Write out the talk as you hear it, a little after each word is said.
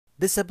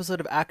This episode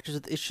of Actors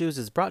with Issues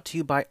is brought to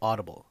you by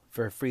Audible.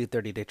 For a free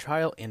 30-day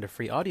trial and a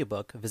free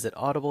audiobook, visit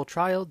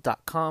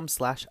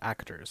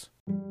audibletrial.com/actors.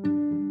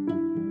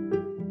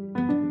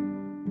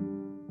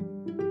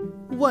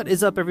 What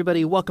is up,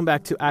 everybody? Welcome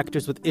back to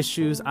Actors with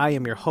Issues. I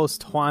am your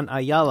host, Juan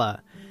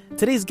Ayala.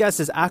 Today's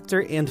guest is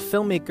actor and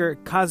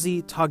filmmaker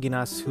Kazi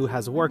Toginas, who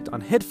has worked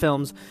on hit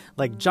films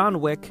like John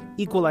Wick,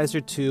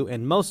 Equalizer 2,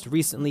 and most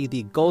recently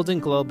the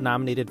Golden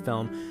Globe-nominated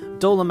film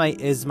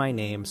Dolomite Is My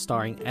Name,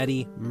 starring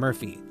Eddie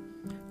Murphy.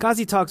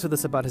 Kazi talks with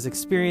us about his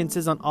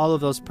experiences on all of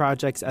those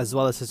projects, as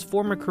well as his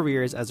former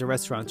careers as a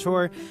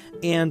restaurateur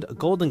and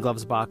Golden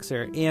Gloves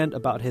boxer, and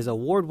about his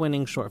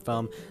award-winning short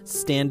film,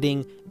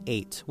 Standing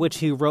 8, which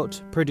he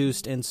wrote,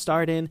 produced, and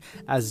starred in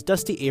as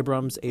Dusty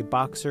Abrams, a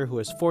boxer who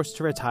is forced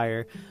to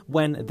retire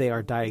when they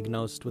are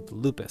diagnosed with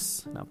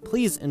lupus. Now,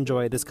 please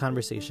enjoy this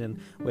conversation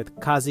with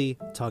Kazi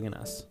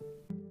Toginas.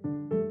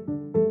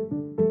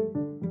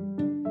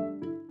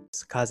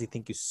 Kazi,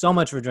 thank you so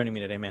much for joining me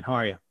today, man. How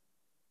are you?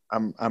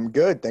 I'm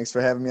good. Thanks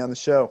for having me on the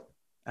show.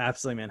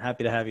 Absolutely, man.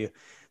 Happy to have you.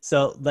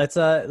 So let's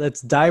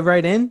dive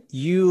right in.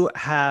 You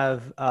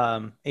have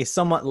a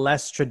somewhat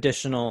less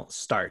traditional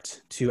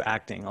start to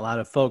acting. A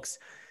lot of folks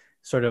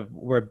sort of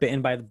were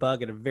bitten by the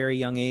bug at a very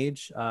young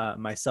age,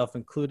 myself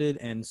included,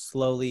 and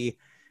slowly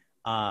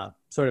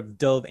sort of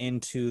dove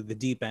into the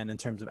deep end in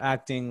terms of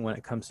acting when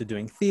it comes to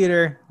doing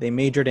theater. They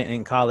majored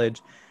in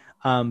college.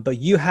 But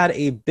you had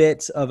a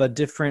bit of a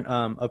different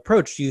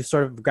approach. You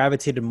sort of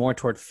gravitated more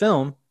toward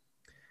film.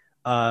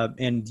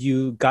 And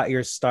you got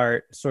your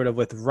start sort of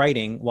with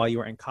writing while you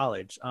were in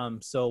college.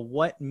 So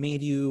what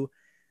made you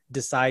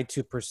decide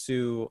to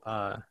pursue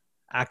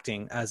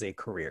acting as a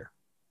career?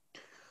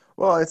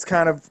 Well, it's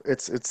kind of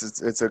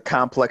it's a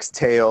complex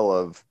tale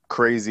of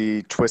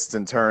crazy twists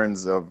and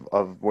turns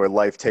of where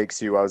life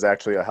takes you. I was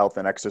actually a health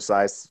and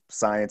exercise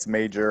science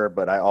major,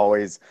 but I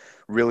always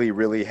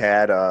really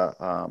had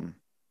an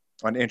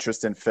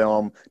interest in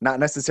film, not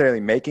necessarily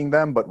making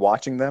them, but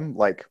watching them.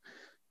 Like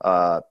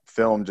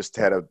film just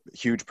had a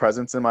huge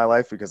presence in my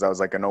life because I was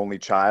like an only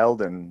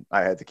child and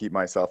I had to keep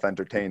myself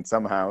entertained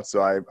somehow.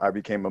 So I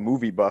became a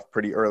movie buff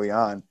pretty early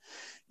on.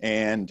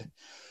 And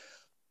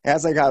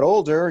as I got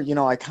older,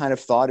 I kind of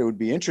thought it would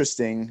be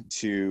interesting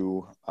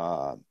to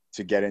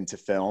get into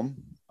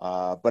film.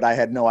 But I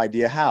had no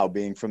idea how.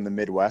 Being from the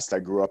Midwest, I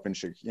grew up in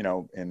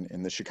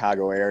the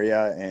Chicago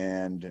area,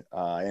 and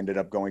I ended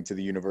up going to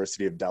the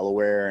University of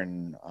Delaware,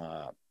 and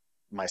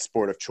my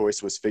sport of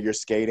choice was figure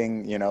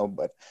skating,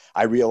 but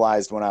I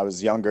realized when I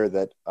was younger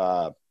that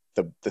the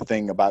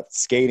thing about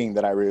skating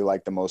that I really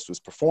liked the most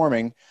was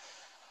performing.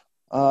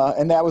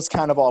 And that was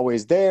kind of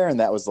always there. And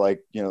that was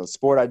like, the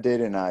sport I did.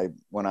 And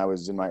when I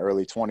was in my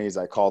early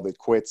 20s, I called it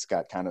quits,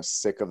 got kind of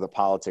sick of the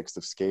politics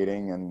of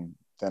skating. And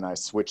then I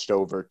switched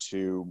over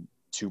to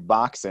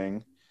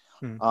boxing,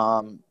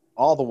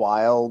 all the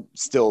while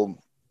still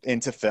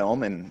into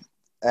film. And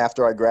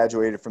after I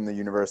graduated from the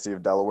University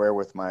of Delaware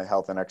with my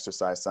health and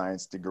exercise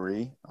science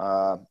degree,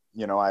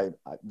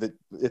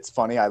 it's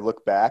funny. I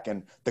look back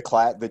and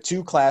the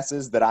two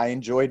classes that I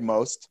enjoyed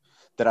most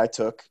that I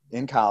took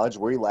in college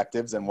were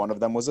electives, and one of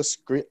them was a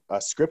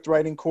script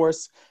writing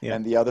course,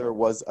 and the other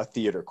was a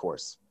theater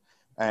course.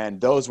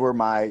 And those were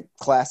my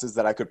classes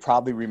that I could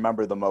probably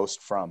remember the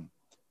most from.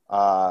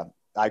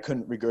 I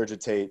couldn't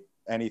regurgitate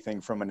anything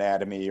from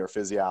anatomy or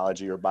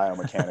physiology or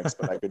biomechanics,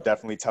 but I could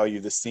definitely tell you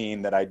the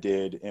scene that I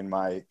did in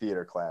my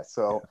theater class.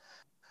 So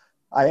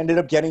I ended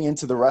up getting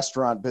into the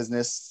restaurant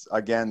business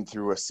again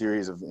through a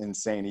series of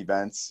insane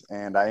events.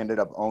 And I ended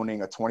up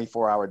owning a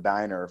 24-hour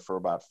diner for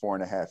about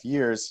 4.5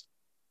 years.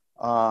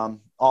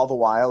 All the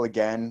while,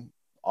 again,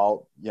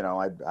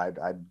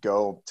 I'd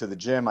go to the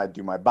gym, I'd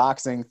do my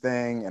boxing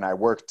thing, and I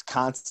worked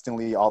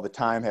constantly all the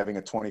time, having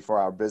a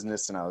 24-hour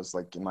business. And I was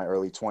like in my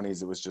early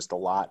 20s, it was just a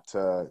lot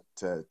to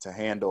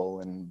handle.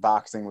 And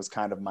boxing was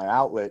kind of my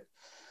outlet,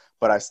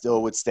 but I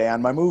still would stay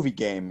on my movie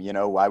game.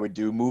 I would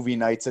do movie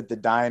nights at the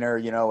diner,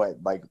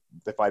 like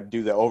if I'd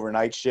do the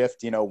overnight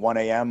shift, 1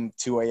 a.m.,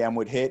 2 a.m.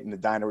 would hit and the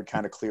diner would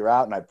kind of clear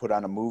out and I'd put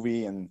on a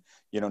movie and,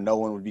 no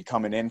one would be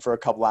coming in for a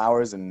couple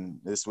hours. And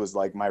this was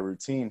like my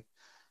routine.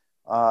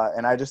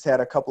 And I just had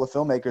a couple of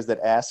filmmakers that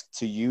asked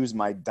to use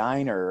my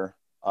diner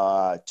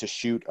to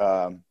shoot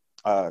an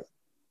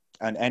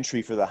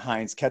entry for the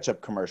Heinz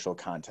ketchup commercial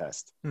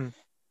contest.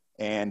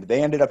 And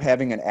they ended up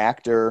having an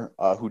actor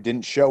who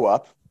didn't show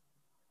up,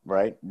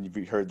 right?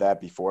 You've heard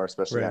that before,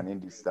 especially on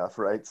indie stuff,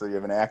 right? So you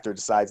have an actor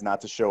decides not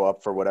to show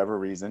up for whatever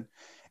reason.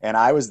 And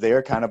I was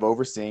there kind of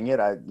overseeing it.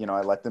 I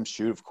let them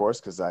shoot, of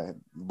course, because I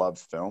love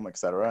film, et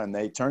cetera. And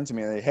they turned to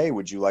me and they, hey,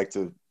 would you like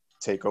to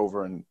take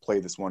over and play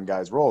this one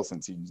guy's role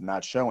since he's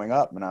not showing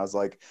up? And I was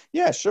like,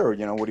 yeah, sure.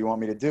 What do you want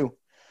me to do?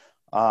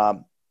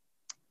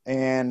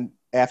 And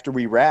after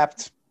we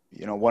wrapped,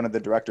 one of the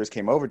directors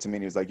came over to me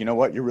and he was like, you know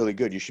what? You're really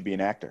good. You should be an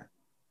actor.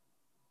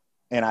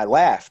 And I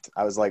laughed.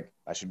 I was like,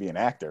 I should be an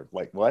actor.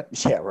 Like, what?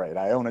 Yeah, right.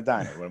 I own a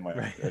diner. What am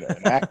I,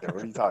 an actor?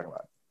 What are you talking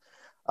about?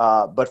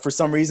 But for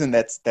some reason,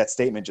 that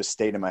statement just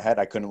stayed in my head.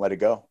 I couldn't let it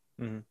go.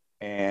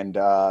 And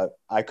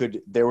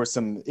there were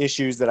some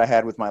issues that I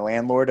had with my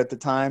landlord at the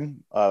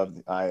time.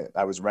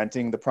 I was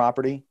renting the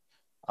property,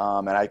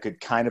 and I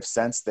could kind of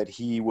sense that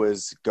he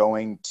was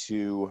going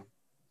to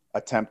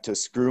attempt to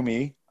screw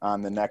me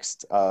on the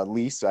next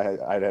lease. I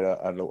had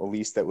a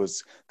lease that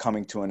was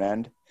coming to an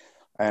end,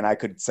 and I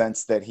could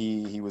sense that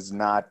he was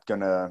not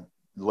going to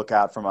look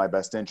out for my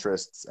best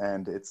interests.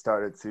 And it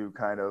started to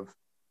kind of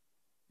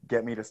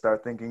get me to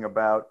start thinking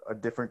about a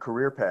different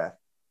career path.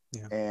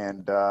 Yeah.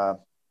 And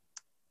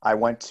I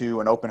went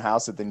to an open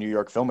house at the New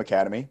York Film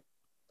Academy,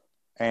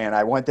 and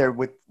I went there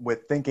with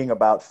thinking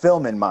about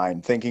film in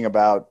mind, thinking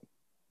about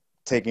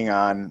taking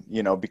on,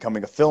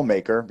 becoming a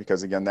filmmaker,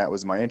 because again, that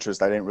was my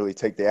interest. I didn't really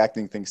take the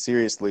acting thing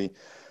seriously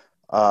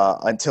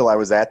until I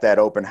was at that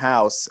open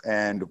house,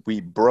 and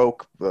we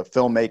broke the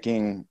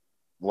filmmaking,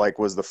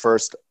 was the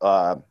first,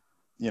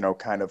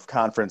 kind of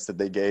conference that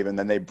they gave. And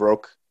then they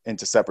broke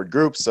into separate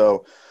groups.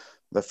 So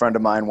the friend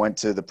of mine went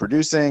to the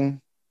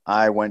producing,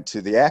 I went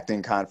to the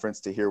acting conference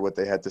to hear what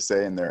they had to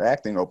say in their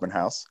acting open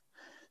house.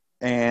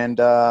 And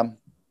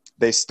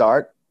they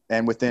start,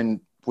 and within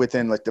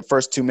like the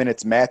first 2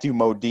 minutes, Matthew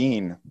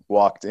Modine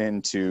walked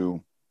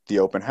into the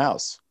open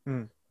house.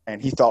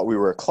 And he thought we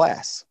were a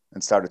class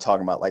and started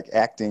talking about like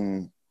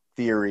acting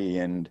theory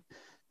and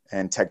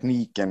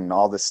technique and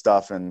all this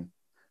stuff. And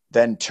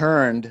then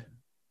turned,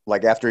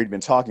 like after he'd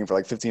been talking for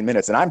like 15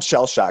 minutes, and I'm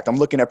shell shocked. I'm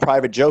looking at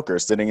Private Joker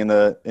sitting in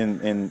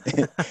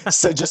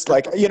so just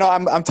like, you're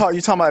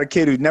talking about a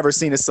kid who'd never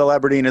seen a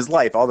celebrity in his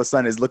life. All of a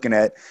sudden is looking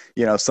at,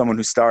 someone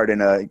who starred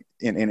in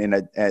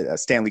a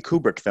Stanley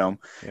Kubrick film.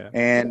 Yeah.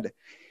 And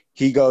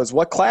he goes,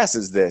 "What class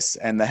is this?"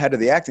 And the head of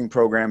the acting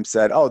program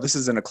said, "Oh, this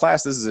isn't a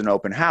class. This is an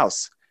open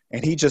house."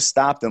 And he just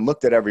stopped and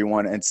looked at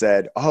everyone and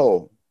said,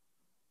 "Oh,"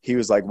 he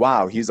was like,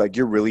 "Wow." He's like,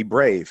 "You're really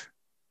brave.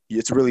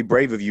 It's really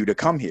brave of you to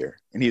come here."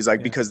 And he's like,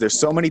 Yeah. because there's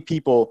so many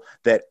people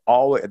that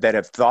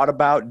have thought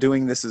about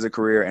doing this as a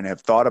career and have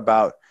thought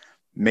about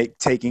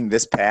taking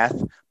this path,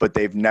 but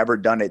they've never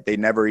done it. They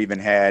never even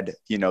had,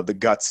 the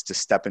guts to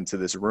step into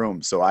this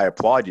room. So I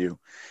applaud you.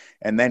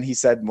 And then he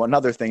said one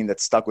other thing that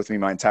stuck with me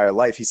my entire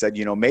life. He said,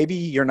 maybe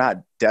you're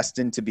not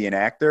destined to be an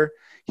actor.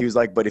 He was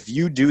like, but if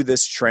you do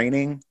this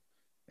training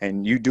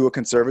and you do a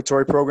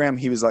conservatory program,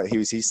 he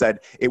said,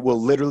 it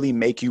will literally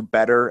make you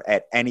better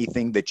at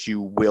anything that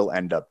you will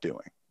end up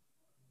doing.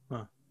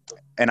 Huh.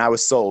 And I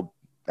was sold.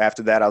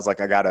 After that, I was like,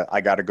 I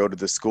gotta go to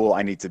the school.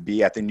 I need to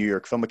be at the New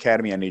York Film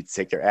Academy. I need to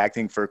take their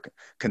acting for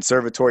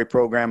conservatory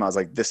program. I was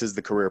like, this is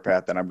the career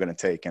path that I'm going to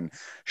take. And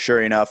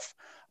sure enough,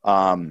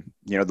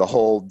 the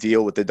whole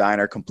deal with the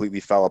diner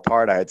completely fell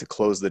apart. I had to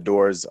close the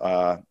doors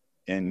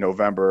in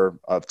November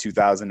of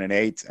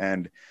 2008,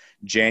 and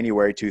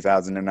January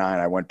 2009,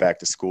 I went back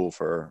to school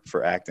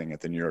for acting at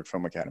the New York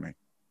Film Academy.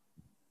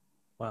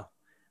 Wow,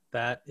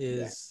 that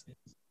is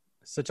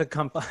such a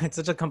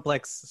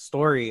complex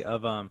story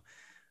of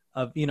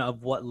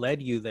what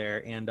led you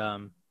there,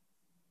 and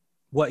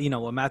what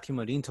Matthew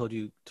Modine told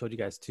you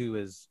guys too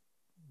is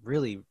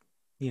really,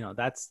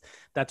 that's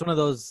one of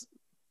those,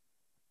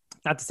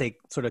 not to say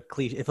sort of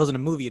cliche. If it was in a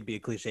movie, it'd be a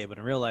cliche, but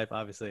in real life,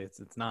 obviously,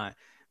 it's not.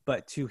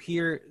 But to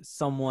hear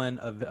someone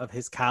of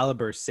his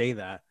caliber say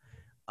that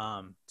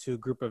to a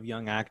group of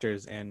young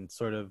actors and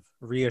sort of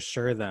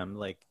reassure them,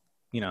 like,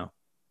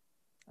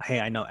 hey,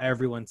 I know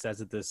everyone says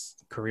that this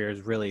career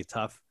is really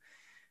tough,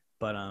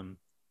 but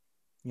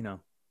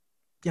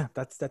yeah,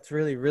 that's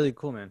really, really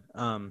cool, man.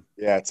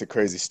 Yeah, it's a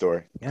crazy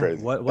story. Yeah,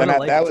 crazy.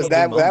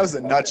 that was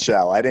a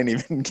nutshell. I didn't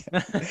even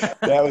get,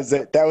 that was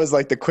it. That was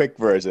like the quick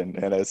version,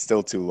 and it's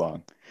still too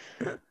long.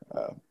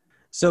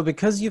 So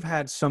because you've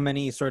had so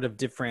many sort of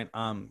different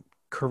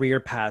career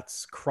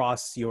paths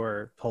cross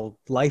your whole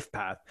life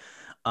path,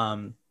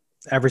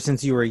 ever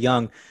since you were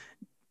young,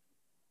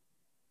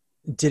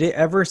 did it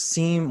ever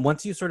seem,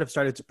 once you sort of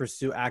started to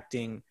pursue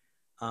acting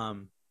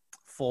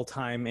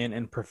full-time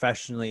and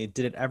professionally,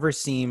 did it ever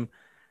seem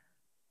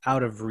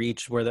out of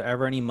reach? Were there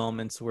ever any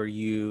moments where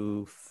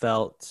you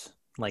felt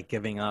like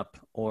giving up,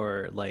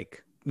 or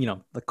like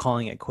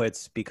calling it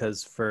quits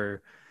because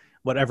for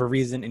whatever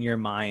reason in your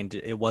mind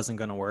it wasn't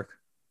going to work?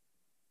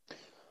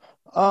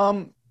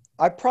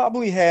 I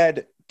probably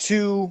had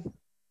two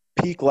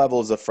peak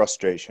levels of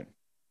frustration,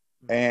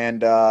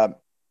 and I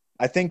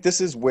think this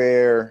is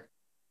where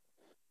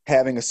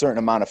having a certain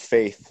amount of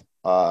faith,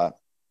 in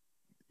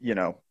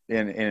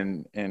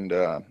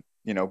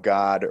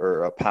God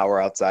or a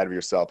power outside of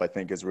yourself, I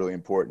think is really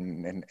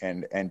important,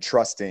 and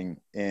trusting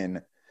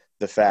in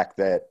the fact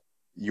that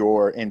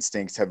your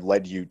instincts have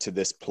led you to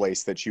this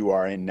place that you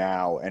are in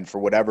now. And for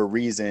whatever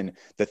reason,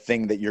 the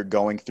thing that you're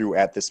going through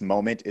at this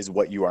moment is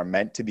what you are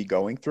meant to be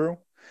going through.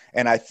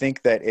 And I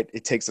think that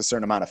it takes a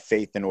certain amount of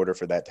faith in order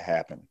for that to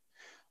happen.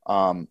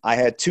 I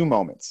had two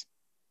moments,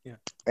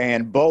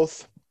 and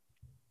both,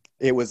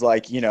 it was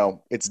like,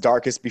 it's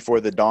darkest before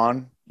the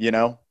dawn,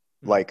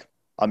 like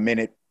a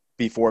minute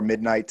before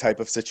midnight type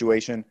of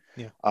situation.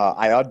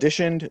 I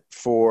auditioned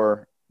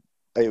for,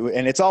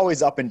 and it's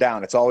always up and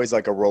down. It's always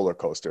like a roller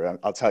coaster.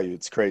 I'll tell you,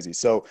 it's crazy.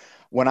 So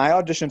when I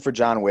auditioned for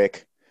John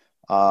Wick,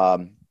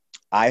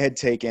 I had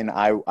taken,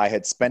 I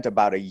had spent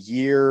about a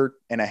year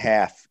and a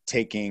half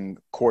taking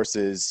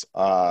courses,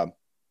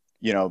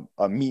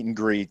 meet and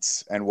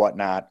greets and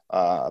whatnot,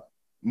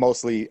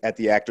 mostly at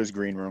the Actors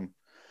Green Room,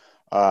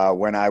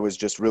 when I was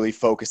just really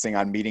focusing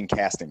on meeting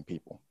casting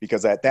people.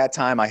 Because at that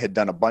time I had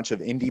done a bunch of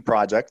indie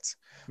projects,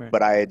 Right.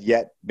 but I had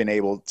yet been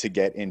able to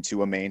get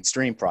into a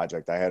mainstream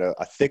project. I had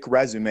a thick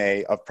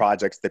resume of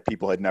projects that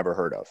people had never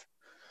heard of.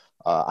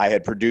 I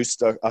had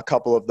produced a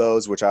couple of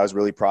those, which I was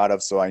really proud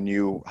of. So I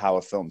knew how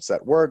a film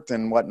set worked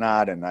and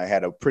whatnot. And I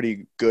had a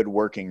pretty good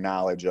working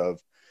knowledge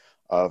of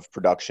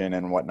production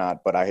and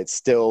whatnot, but I had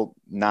still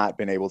not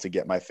been able to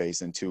get my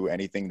face into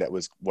anything that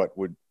was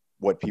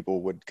what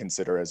people would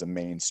consider as a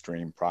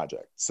mainstream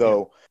project.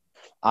 So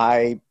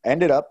I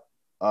ended up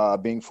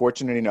being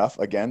fortunate enough,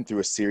 again, through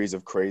a series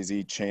of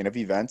crazy chain of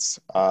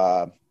events.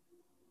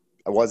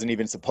 I wasn't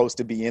even supposed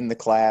to be in the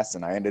class,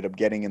 and I ended up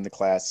getting in the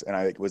class, and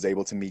I was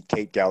able to meet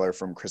Kate Geller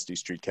from Christie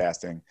Street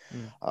Casting.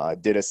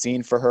 Did a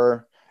scene for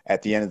her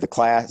at the end of the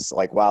class.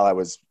 Like while I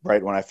was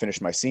right when I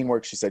finished my scene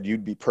work, she said,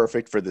 "You'd be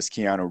perfect for this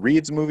Keanu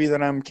Reeves movie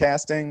that I'm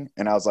casting."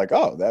 And I was like,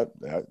 "Oh, that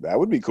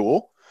would be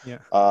cool."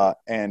 Yeah.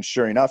 And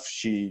sure enough,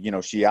 she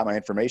got my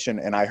information,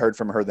 and I heard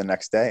from her the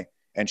next day,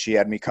 and she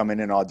had me come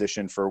in and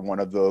audition for one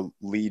of the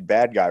lead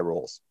bad guy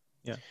roles.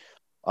 Yeah.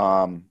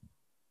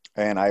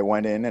 And I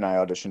went in and I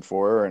auditioned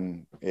for her,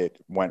 and it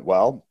went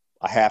well.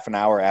 A half an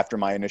hour after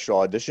my initial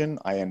audition,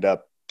 I end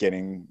up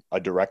getting a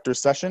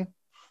director's session.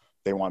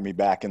 They want me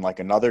back in like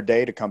another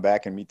day to come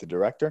back and meet the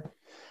director.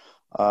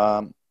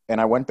 And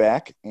I went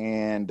back,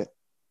 and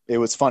it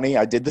was funny.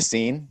 I did the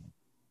scene.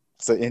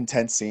 It's an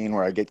intense scene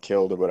where I get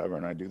killed or whatever,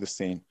 and I do the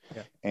scene.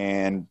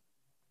 And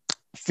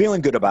feeling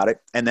good about it.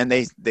 And then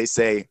they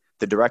say,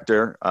 the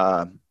director,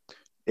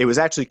 it was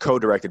actually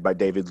co-directed by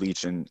David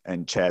Leitch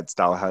and Chad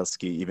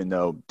Stahelski, even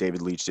though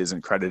David Leitch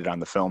isn't credited on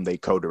the film. They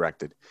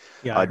co-directed.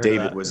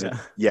 David was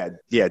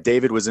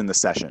David was in the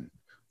session.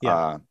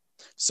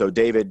 So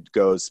David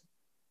goes,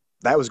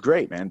 "That was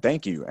great, man.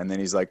 Thank you." And then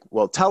he's like,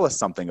 "Well, tell us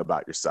something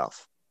about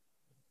yourself."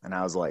 And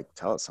I was like,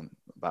 "Tell us something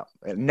about."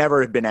 It never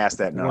had been asked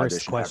that in an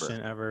audition. Worst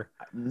question ever.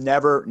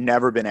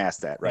 Never been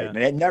asked that, right? And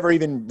it never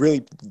even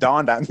really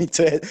dawned on me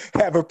to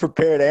have a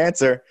prepared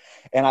answer.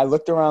 And I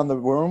looked around the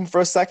room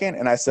for a second,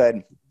 and I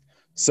said,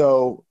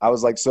 so I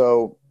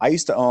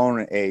used to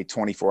own a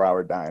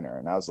 24-hour diner.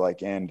 And I was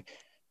like, and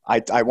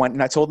I went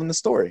and I told them the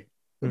story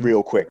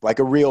real quick, like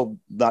a real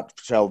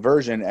nutshell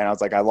version. And I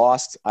was like, I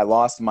lost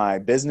my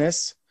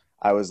business.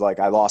 I was like,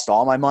 I lost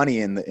all my money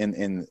in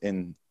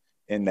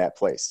that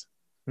place.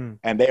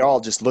 And they're all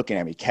just looking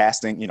at me,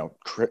 casting,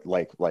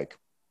 like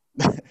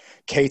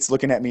Kate's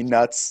looking at me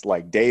nuts.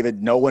 Like,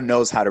 David, no one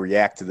knows how to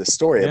react to this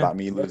story about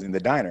me losing the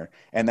diner.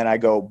 And then I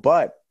go,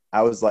 but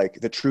I was like,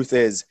 the truth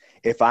is,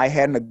 if I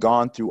hadn't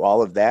gone through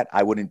all of that,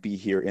 I wouldn't be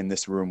here in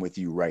this room with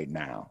you right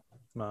now.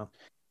 Wow.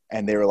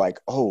 And they were like,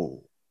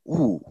 oh,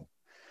 ooh.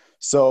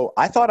 So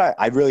I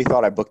really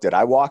thought I booked it.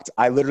 I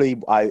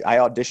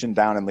auditioned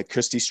down in like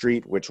Christie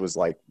Street, which was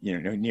like,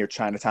 near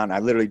Chinatown. I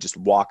literally just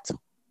walked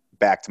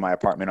back to my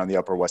apartment on the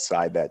Upper West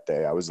Side that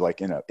day. I was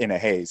like in a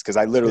haze, because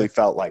I literally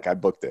felt like I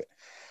booked it.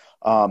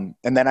 And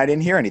then I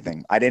didn't hear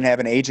anything. I didn't have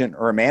an agent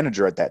or a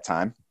manager at that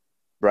time,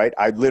 right?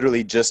 I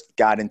literally just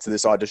got into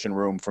this audition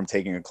room from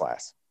taking a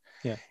class.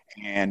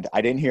 And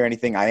I didn't hear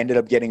anything. I ended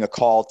up getting a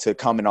call to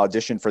come and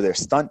audition for their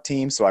stunt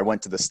team. So I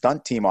went to the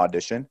stunt team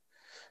audition.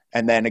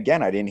 And then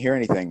again, I didn't hear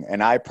anything.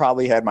 And I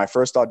probably had my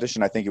first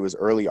audition, I think it was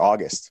early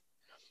August.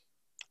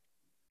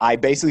 I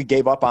basically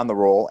gave up on the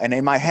role. And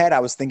in my head,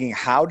 I was thinking,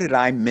 how did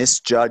I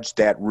misjudge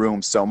that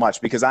room so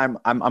much? Because I'm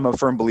a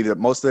firm believer that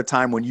most of the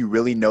time when you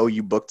really know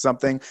you booked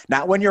something,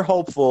 not when you're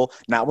hopeful,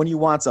 not when you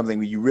want something,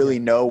 but you really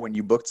know when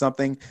you booked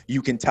something,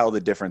 you can tell the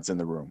difference in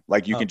the room.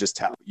 Like you can just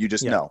tell, you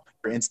just know.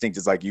 Your instinct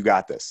is like, you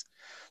got this.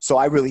 So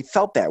I really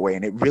felt that way.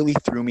 And it really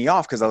threw me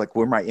off, because I was like,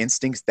 were my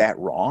instincts that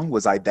wrong?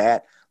 Was I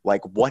that,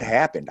 like, what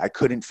happened? I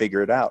couldn't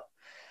figure it out.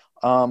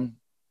 And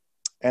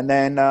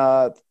then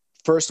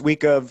first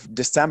week of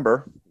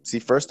December,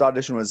 first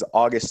audition was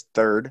August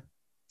 3rd.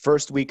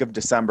 First week of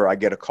December, I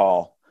get a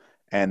call,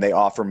 and they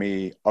offer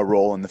me a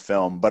role in the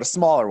film, but a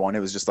smaller one. It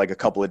was just like a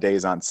couple of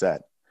days on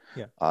set.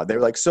 They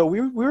were like, so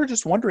we were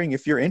just wondering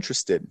if you're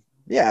interested.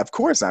 Yeah, of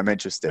course I'm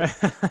interested.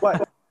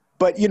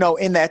 But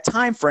in that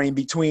time frame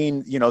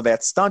between,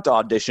 that stunt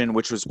audition,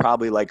 which was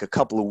probably like a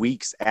couple of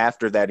weeks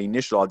after that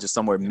initial, just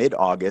somewhere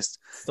mid-August,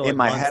 in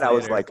my head, I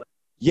was like,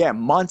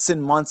 months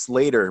and months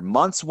later,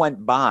 months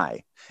went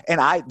by.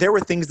 And there were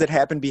things that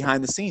happened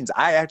behind the scenes.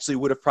 I actually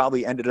would have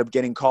probably ended up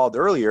getting called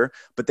earlier,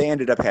 but they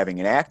ended up having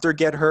an actor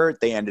get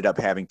hurt. They ended up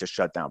having to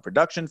shut down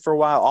production for a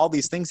while. All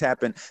these things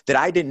happened that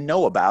I didn't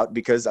know about,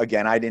 because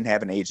again, I didn't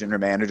have an agent or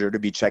manager to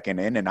be checking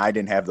in, and I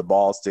didn't have the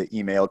balls to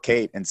email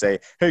Kate and say,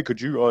 hey,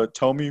 could you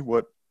tell me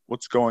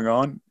what's going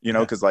on?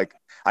 Because like,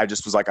 I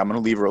just was like, I'm going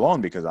to leave her alone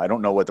because I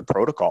don't know what the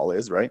protocol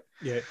is. Right.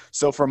 Yeah.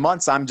 So for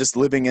months, I'm just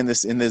living in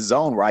this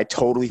zone where I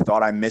totally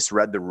thought I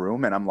misread the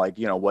room. And I'm like,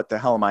 what the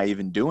hell am I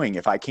even doing?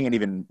 If I can't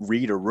even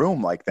read a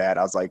room like that,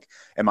 I was like,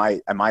 am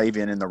I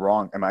even in the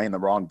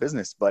wrong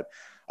business? But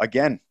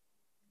again,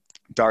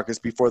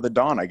 Darkest Before the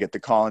Dawn, I get the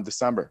call in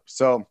December.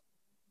 So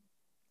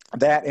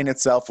that in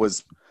itself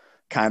was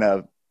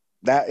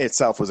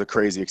a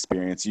crazy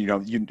experience. You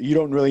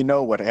don't really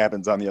know what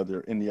happens in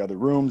the other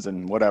rooms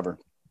and whatever.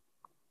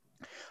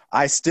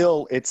 It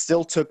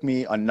still took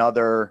me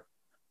another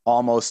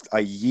almost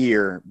a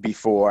year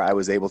before I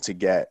was able to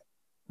get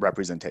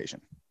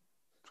representation.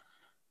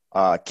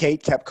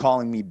 Kate kept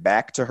calling me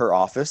back to her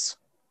office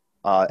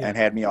and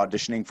had me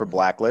auditioning for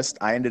Blacklist.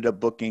 I ended up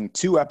booking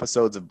 2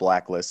 episodes of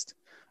Blacklist,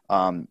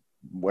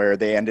 where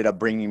they ended up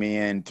bringing me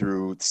in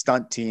through the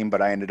stunt team,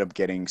 but I ended up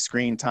getting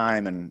screen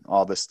time and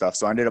all this stuff.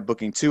 So I ended up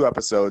booking 2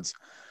 episodes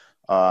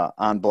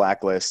on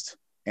Blacklist,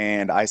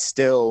 and I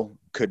still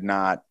could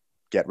not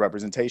get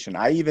representation.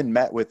 I even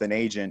met with an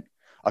agent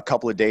a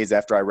couple of days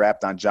after I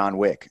wrapped on John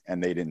Wick,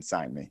 and they didn't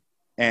sign me.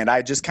 And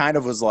I just kind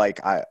of was like,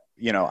 I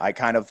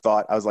kind of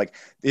thought, I was like,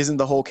 isn't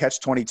the whole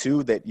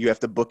catch-22 that you have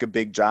to book a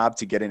big job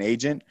to get an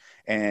agent?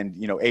 And,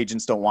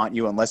 agents don't want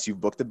you unless you've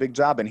booked a big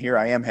job. And here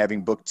I am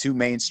having booked 2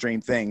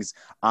 mainstream things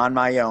on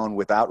my own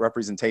without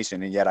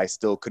representation. And yet I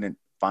still couldn't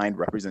find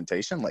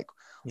representation. Like,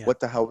 what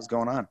the hell was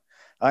going on?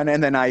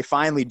 And then I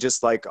finally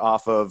just like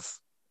off of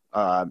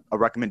a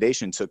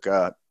recommendation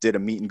did a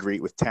meet and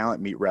greet with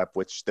Talent Meet Rep,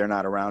 which they're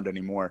not around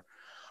anymore.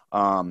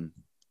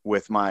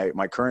 With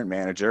my current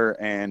manager,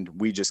 and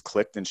we just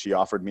clicked, and she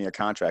offered me a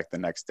contract the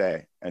next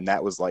day. And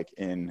that was like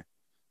in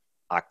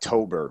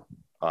October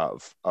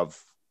of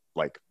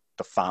like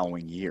the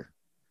following year.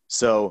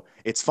 So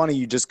it's funny,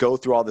 you just go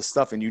through all this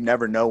stuff and you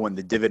never know when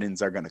the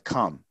dividends are going to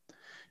come.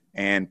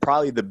 And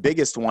probably the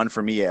biggest one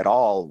for me at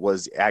all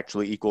was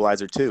actually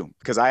Equalizer 2,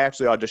 because I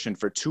actually auditioned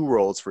for 2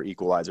 roles for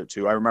Equalizer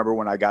 2. I remember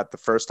when I got the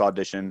first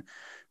audition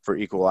for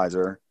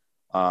Equalizer,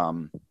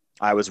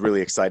 I was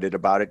really excited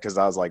about it because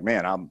I was like,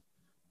 man,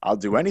 I'll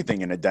do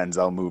anything in a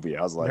Denzel movie.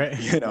 I was like,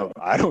 right.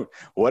 I don't,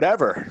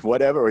 whatever.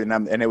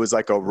 And it was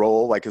like a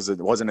role, like, cause it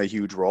wasn't a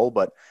huge role,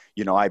 but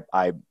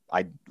I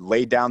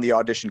laid down the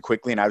audition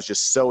quickly, and I was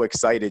just so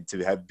excited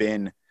to have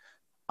been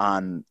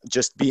on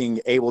just being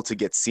able to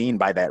get seen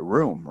by that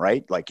room,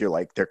 right? Like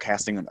they're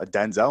casting a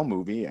Denzel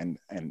movie and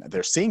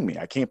they're seeing me.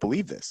 I can't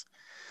believe this.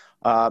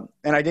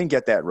 And I didn't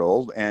get that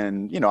role,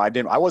 and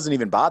I wasn't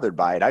even bothered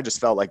by it. I just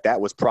felt like that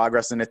was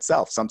progress in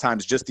itself.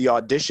 Sometimes just the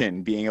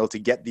audition, being able to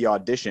get the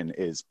audition,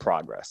 is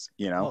progress.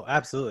 Oh,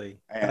 absolutely.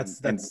 And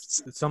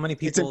that's so many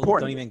people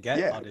don't even get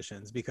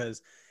auditions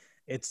because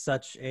it's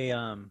such a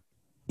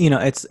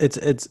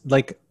it's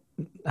like,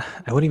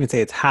 I wouldn't even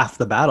say it's half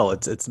the battle.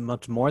 It's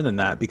much more than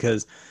that,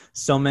 because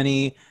so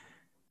many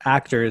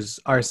actors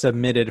are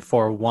submitted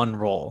for one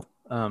role.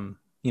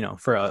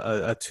 For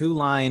a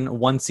 2-line,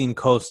 1-scene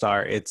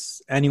co-star,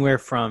 it's anywhere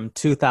from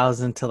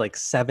 2,000 to like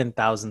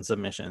 7,000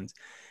 submissions.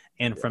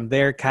 And from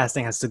there,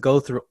 casting has to go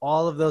through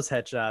all of those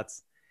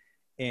headshots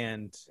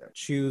and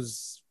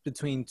choose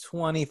between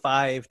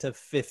 25 to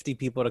 50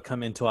 people to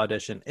come into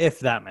audition,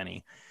 if that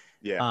many.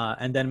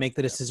 And then make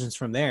the decisions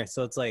from there.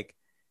 So it's like,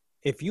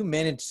 if you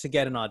manage to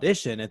get an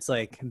audition, it's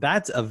like,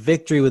 that's a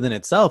victory within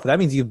itself. That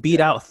means you beat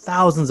out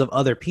thousands of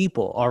other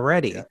people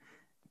already.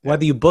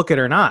 Whether you book it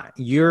or not,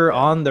 you're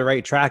on the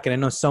right track. And I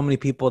know so many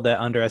people that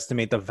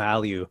underestimate the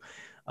value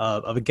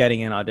of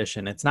getting an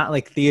audition. It's not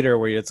like theater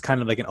where it's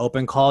kind of like an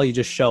open call. You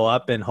just show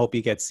up and hope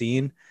you get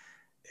seen.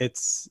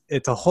 It's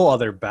a whole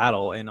other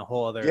battle and a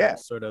whole other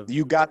sort of.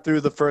 You got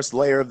through the first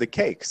layer of the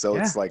cake. So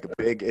it's like a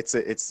big,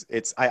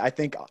 I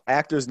think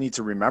actors need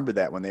to remember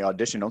that when they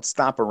audition. Don't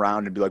stop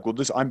around and be like, well,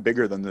 I'm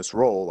bigger than this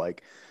role.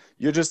 Like,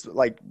 you're just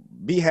like,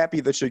 be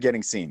happy that you're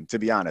getting seen, to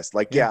be honest.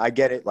 Like, I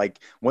get it. Like,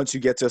 once you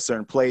get to a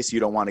certain place,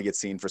 you don't want to get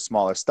seen for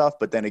smaller stuff.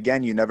 But then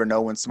again, you never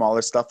know when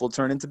smaller stuff will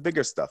turn into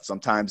bigger stuff.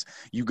 Sometimes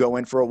you go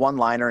in for a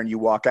one-liner and you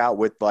walk out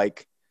with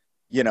like,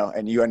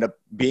 and you end up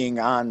being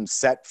on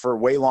set for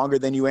way longer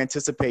than you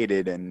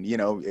anticipated. And,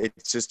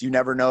 it's just, you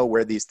never know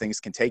where these things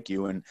can take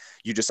you. And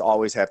you just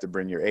always have to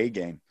bring your A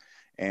game.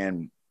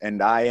 And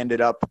I ended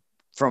up,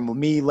 from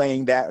me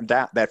laying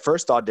that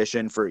first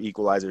audition for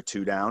Equalizer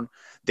 2 down,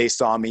 they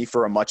saw me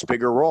for a much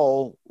bigger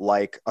role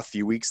like a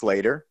few weeks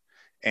later.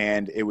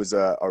 And it was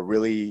a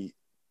really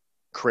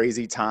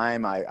crazy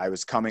time. I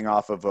was coming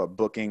off of a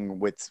booking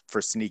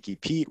for Sneaky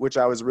Pete, which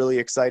I was really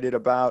excited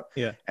about.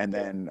 Yeah. And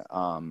then,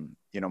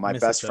 my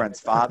best friend's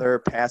father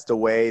passed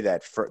away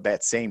that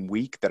same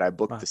week that I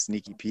booked the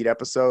Sneaky Pete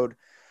episode.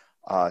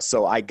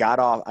 So I got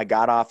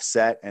off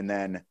set, and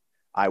then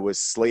I was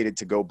slated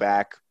to go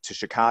back to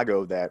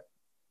Chicago that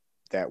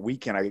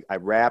weekend. I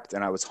wrapped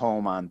and I was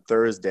home on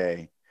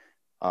Thursday.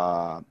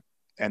 And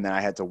then I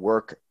had to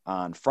work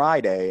on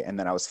Friday, and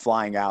then I was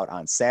flying out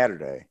on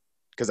Saturday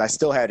because I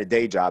still had a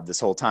day job this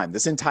whole time.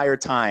 This entire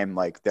time,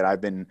 like, that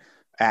I've been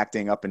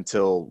acting up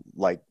until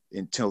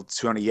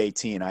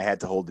 2018, I had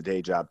to hold the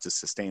day job to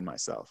sustain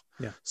myself.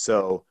 Yeah.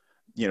 So,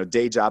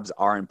 day jobs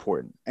are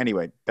important.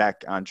 Anyway,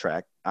 back on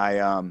track. I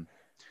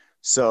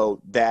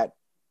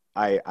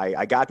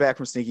got back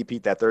from Sneaky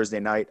Pete that Thursday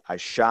night. I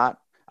shot,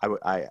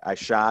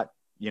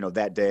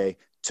 that day,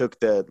 took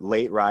the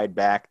late ride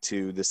back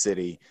to the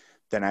city.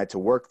 Then I had to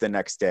work the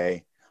next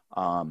day.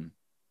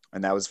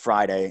 and that was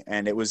Friday.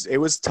 And it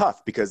was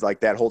tough because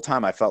like that whole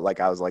time I felt like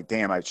I was like,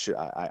 damn, I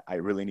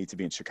really need to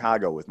be in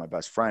Chicago with my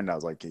best friend. I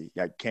was like,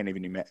 I can't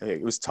even imagine.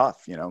 It was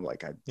tough,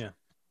 like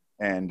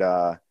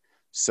and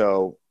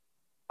so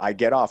I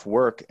get off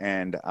work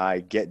and I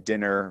get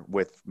dinner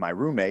with my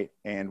roommate.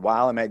 And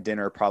while I'm at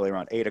dinner, probably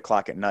around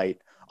 8:00 at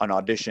night, an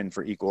audition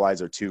for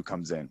Equalizer 2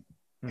 comes in.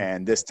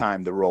 And this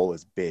time the role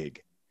is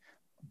big,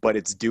 but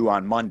it's due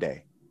on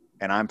Monday.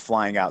 And I'm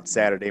flying out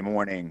Saturday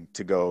morning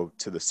to go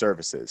to the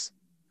services.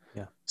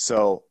 Yeah.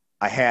 So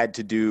I had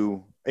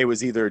to it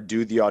was either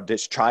do the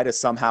audition, try to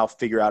somehow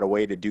figure out a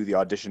way to do the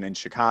audition in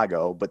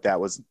Chicago, but that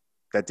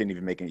didn't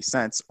even make any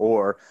sense,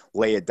 or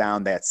lay it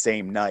down that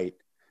same night,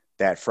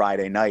 that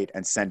Friday night,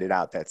 and send it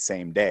out that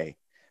same day.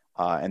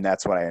 And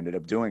that's what I ended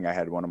up doing. I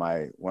had one of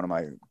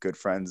my good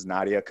friends,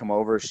 Nadia, come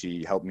over.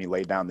 She helped me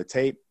lay down the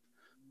tape.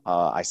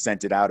 I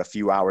sent it out a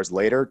few hours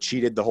later,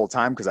 cheated the whole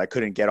time because I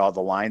couldn't get all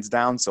the lines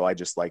down. So I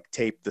just like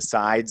taped the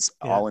sides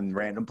all in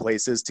random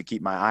places to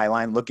keep my eye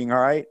line looking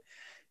all right,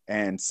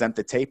 and sent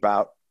the tape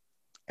out,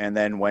 and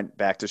then went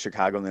back to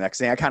Chicago the next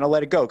day. I kind of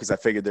let it go because I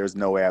figured there was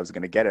no way I was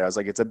going to get it. I was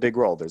like, it's a big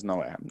role. There's no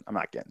way I'm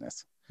not getting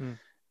this.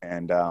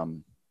 And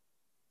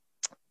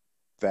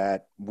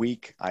that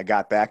week I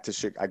got back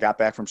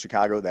from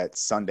Chicago that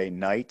Sunday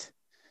night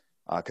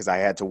because I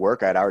had to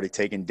work. I'd already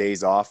taken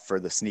days off for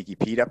the Sneaky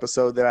Pete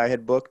episode that I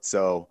had booked.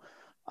 So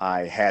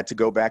I had to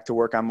go back to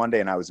work on Monday,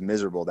 and I was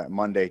miserable that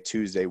Monday,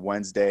 Tuesday,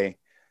 Wednesday,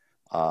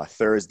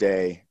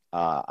 Thursday.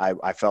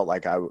 I felt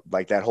like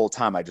that whole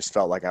time, I just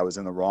felt like I was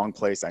in the wrong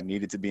place. I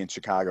needed to be in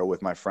Chicago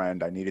with my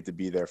friend. I needed to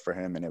be there for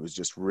him. And it was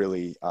just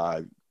really,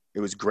 it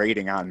was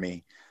grating on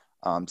me.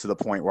 To the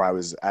point where I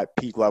was at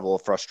peak level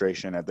of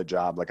frustration at the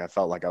job. Like I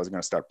felt like I was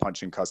going to start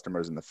punching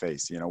customers in the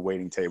face,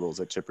 waiting tables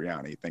at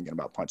Cipriani, thinking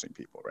about punching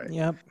people. Right.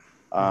 Yep.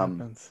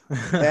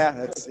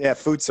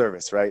 Food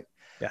service. Right.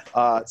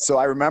 Yeah. So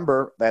I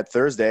remember that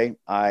Thursday,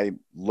 I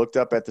looked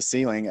up at the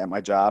ceiling at my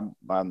job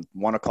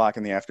 1:00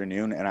 in the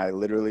afternoon, and I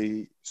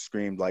literally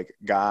screamed like,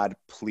 God,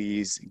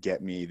 please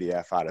get me the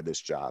F out of this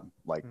job.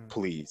 Like,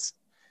 please.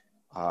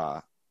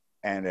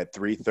 And at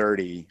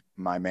 3:30,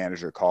 my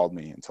manager called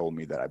me and told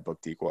me that I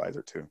booked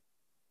Equalizer 2.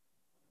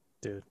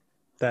 Dude,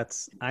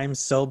 I'm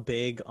so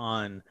big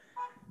on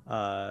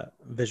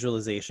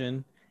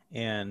visualization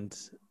and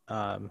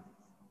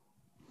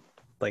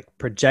like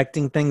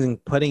projecting things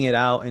and putting it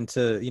out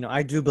into,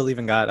 I do believe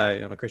in God. I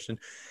am a Christian.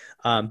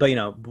 But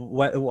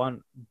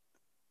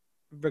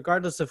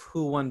regardless of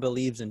who one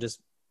believes in,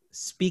 just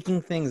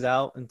speaking things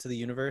out into the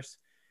universe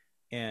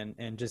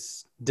and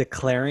just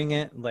declaring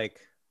it, like,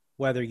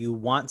 whether you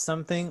want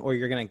something or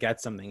you're going to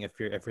get something. If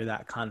you're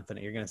that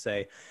confident, you're going to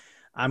say,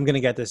 I'm going to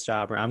get this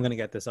job, or I'm going to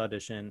get this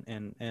audition.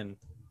 And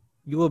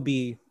you will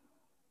be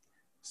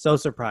so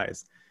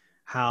surprised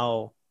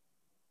how,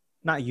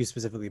 not you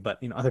specifically,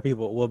 but, other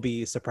people will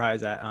be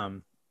surprised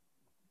at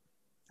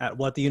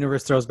what the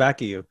universe throws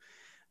back at you.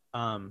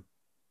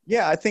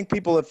 I think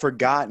people have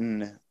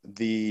forgotten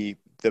the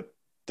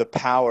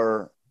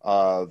power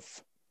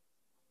of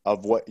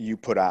what you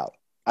put out.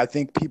 I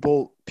think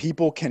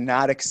people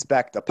cannot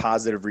expect a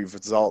positive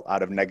result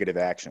out of negative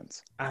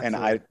actions.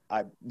 Absolutely.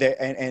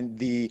 And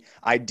the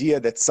idea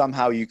that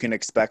somehow you can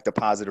expect a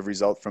positive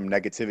result from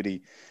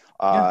negativity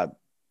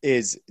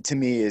is, to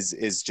me,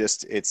 is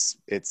just,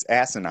 it's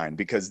asinine,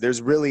 because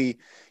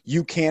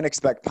you can't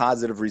expect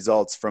positive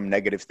results from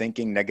negative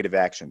thinking, negative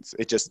actions.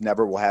 It just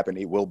never will happen.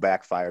 It will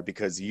backfire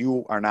because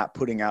you are not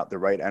putting out the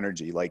right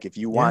energy. Like, if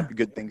you want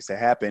good things to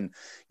happen,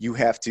 you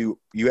have to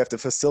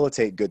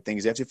facilitate good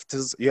things.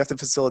 You have to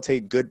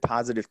facilitate good,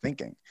 positive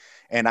thinking.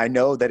 And I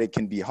know that it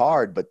can be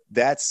hard, but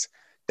that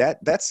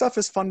stuff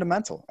is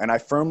fundamental. And I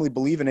firmly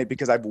believe in it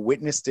because I've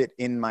witnessed it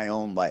in my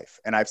own life,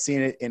 and I've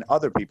seen it in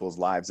other people's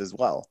lives as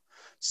well.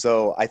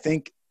 So I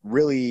think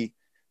really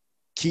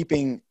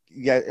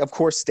of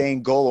course,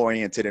 staying goal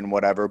oriented and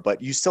whatever, but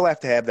you still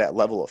have to have that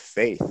level of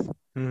faith.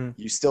 Mm-hmm.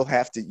 You still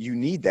have to, you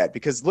need that,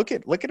 because look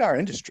at our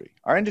industry.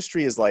 Our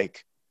industry is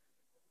like,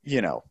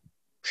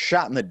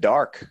 shot in the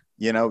dark.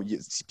 You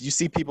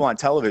see people on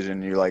television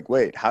and you're like,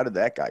 wait, how did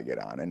that guy get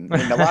on? And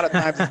a lot of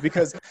times it's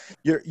because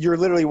you're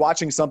literally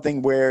watching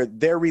something where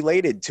they're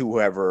related to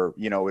whoever,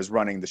 is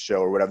running the show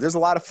or whatever. There's a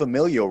lot of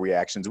familial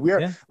reactions. We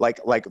are like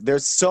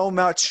there's so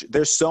much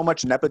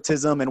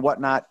nepotism and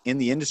whatnot in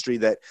the industry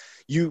that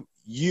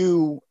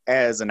you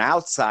as an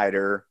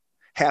outsider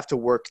have to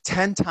work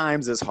 10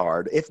 times as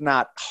hard, if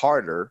not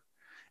harder,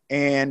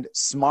 and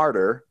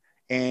smarter.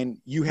 And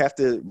you have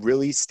to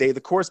really stay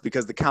the course,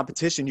 because the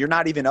competition, you're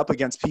not even up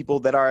against people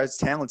that are as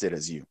talented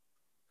as you.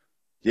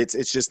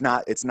 It's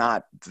not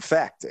the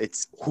fact.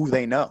 It's who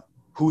they know,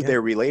 who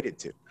they're related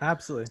to.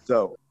 Absolutely.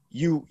 So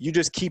you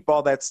just keep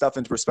all that stuff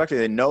into perspective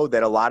and know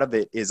that a lot of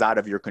it is out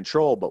of your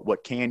control, but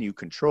what can you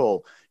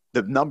control?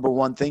 The number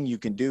one thing you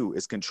can do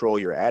is control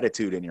your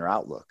attitude and your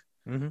outlook.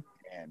 Mm-hmm.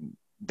 And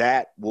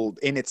that will,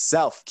 in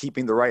itself,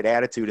 keeping the right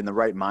attitude and the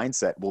right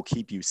mindset will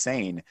keep you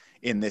sane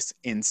in this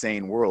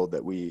insane world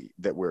that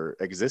we're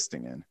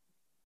existing in.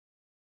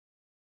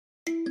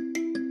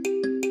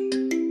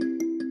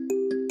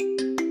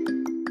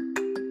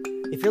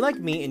 If you're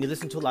like me and you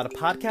listen to a lot of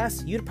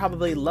podcasts, you'd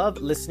probably love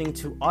listening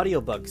to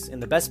audiobooks,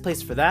 and the best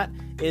place for that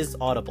is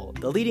Audible,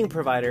 the leading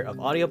provider of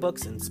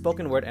audiobooks and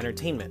spoken word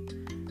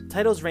entertainment.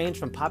 Titles range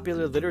from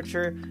popular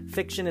literature,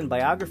 fiction, and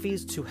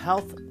biographies to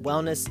health,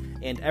 wellness,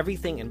 and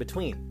everything in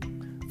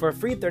between. For a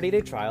free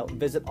 30-day trial,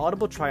 visit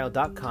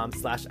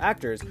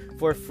audibletrial.com/actors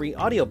for a free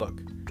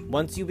audiobook.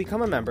 Once you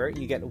become a member,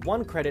 you get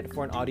 1 credit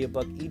for an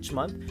audiobook each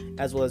month,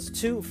 as well as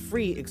 2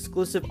 free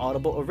exclusive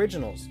Audible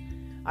originals.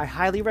 I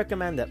highly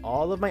recommend that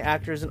all of my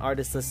actors and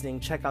artists listening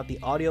check out the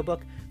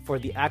audiobook for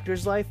The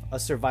Actor's Life, A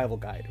Survival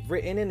Guide,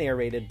 written and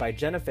narrated by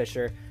Jenna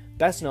Fischer,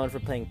 best known for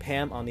playing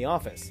Pam on The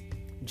Office.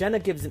 Jenna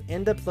gives an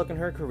in-depth look in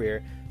her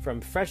career,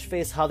 from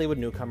fresh-faced Hollywood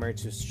newcomer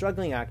to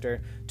struggling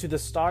actor to the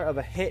star of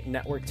a hit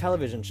network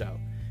television show.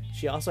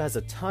 She also has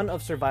a ton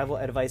of survival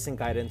advice and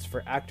guidance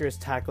for actors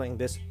tackling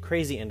this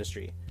crazy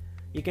industry.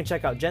 You can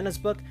check out Jenna's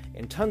book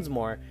and tons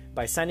more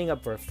by signing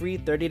up for a free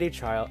 30-day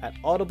trial at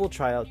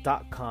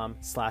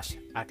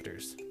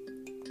audibletrial.com/actors.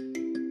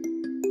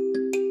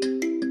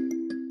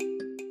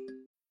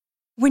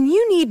 When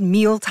you need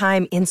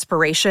mealtime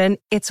inspiration,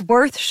 it's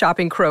worth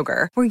shopping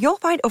Kroger, where you'll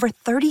find over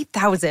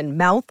 30,000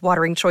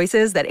 mouth-watering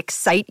choices that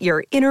excite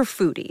your inner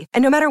foodie.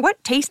 And no matter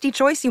what tasty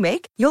choice you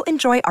make, you'll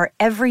enjoy our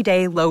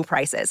everyday low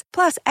prices,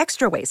 plus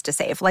extra ways to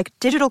save, like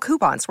digital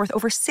coupons worth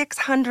over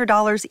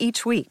 $600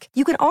 each week.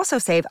 You can also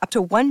save up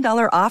to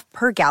 $1 off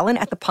per gallon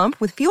at the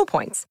pump with fuel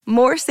points.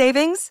 More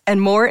savings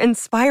and more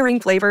inspiring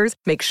flavors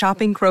make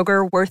shopping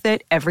Kroger worth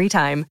it every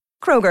time.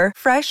 Kroger,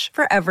 fresh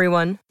for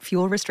everyone.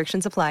 Fuel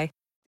restrictions apply.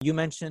 You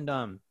mentioned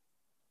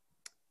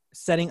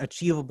setting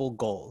achievable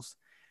goals.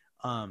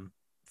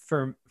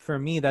 For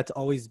me, that's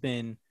always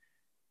been,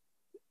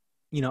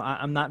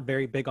 I'm not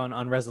very big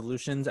on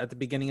resolutions at the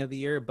beginning of the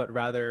year, but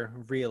rather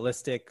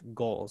realistic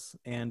goals.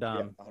 And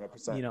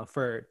 100%.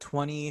 For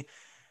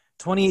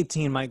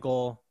 2018, my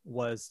goal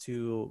was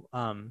to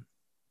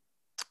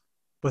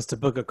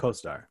book a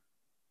co-star,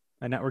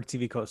 a network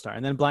TV co-star,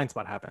 and then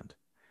Blindspot happened.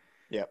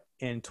 Yep.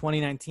 In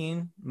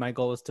 2019, my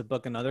goal was to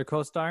book another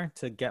co-star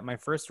to get my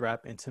first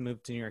rep and to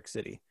move to New York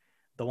City.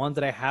 The one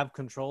that I have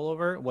control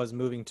over was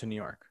moving to New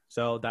York.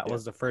 So that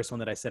was the first one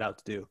that I set out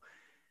to do.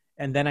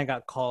 And then I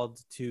got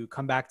called to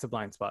come back to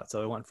Blindspot.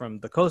 So I went from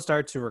the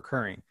co-star to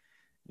recurring.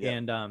 Yep.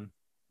 And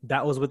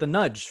that was with a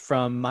nudge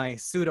from my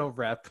pseudo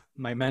rep,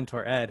 my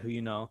mentor, Ed, who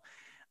a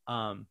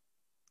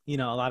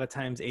lot of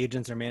times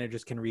agents or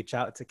managers can reach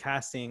out to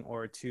casting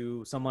or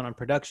to someone on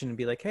production and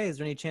be like, hey, is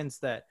there any chance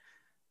that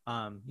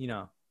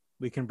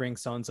we can bring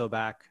so-and-so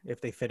back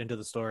if they fit into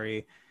the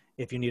story?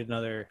 If you need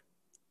another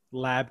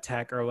lab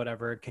tech or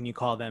whatever, can you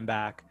call them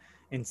back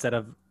instead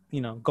of,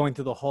 going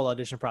through the whole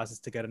audition process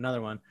to get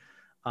another one?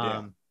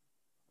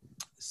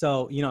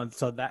 So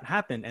that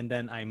happened. And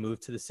then I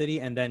moved to the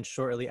city. And then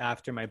shortly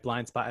after my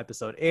Blindspot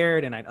episode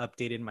aired and I'd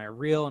updated my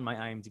reel and my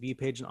IMDb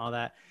page and all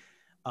that,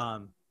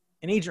 an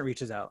agent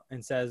reaches out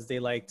and says they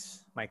liked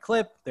my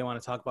clip. They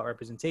want to talk about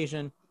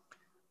representation.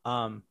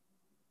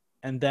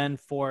 And then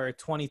for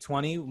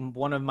 2020,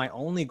 one of my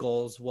only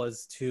goals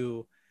was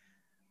to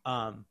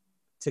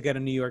get a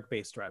New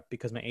York-based rep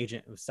because my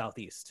agent was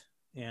Southeast,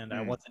 and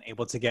I wasn't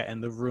able to get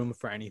in the room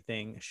for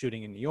anything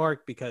shooting in New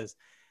York because,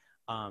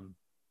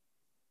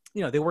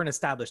 they weren't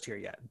established here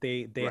yet.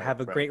 They have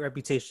a great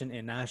reputation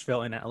in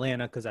Nashville and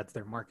Atlanta because that's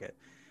their market.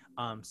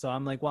 So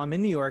I'm like, well, I'm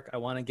in New York. I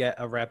want to get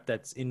a rep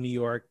that's in New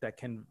York that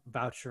can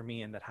vouch for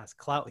me and that has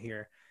clout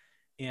here.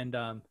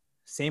 And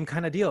same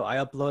kind of deal. I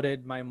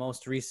uploaded my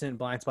most recent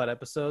Blindspot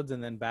episodes,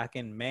 and then back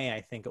in May,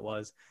 I think it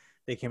was,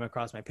 they came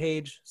across my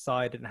page, saw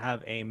I didn't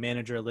have a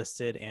manager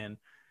listed, and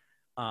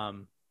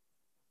I've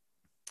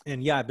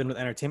been with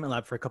Entertainment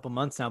Lab for a couple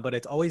months now, but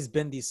it's always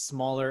been these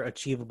smaller,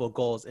 achievable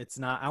goals. It's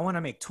not, I want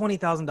to make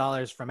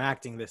 $20,000 from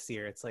acting this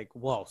year. It's like,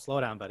 whoa, slow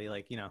down, buddy.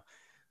 It's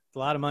a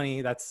lot of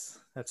money.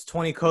 That's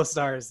 20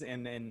 co-stars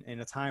in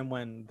a time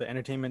when the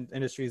entertainment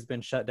industry has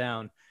been shut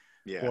down.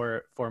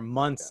 For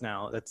months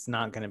now. That's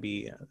not going to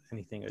be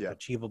anything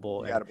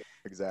achievable.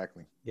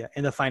 Exactly. Yeah.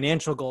 And the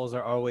financial goals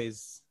are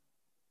always,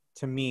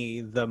 to me,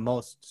 the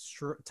most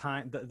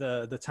time,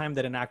 the time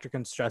that an actor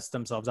can stress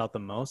themselves out the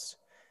most,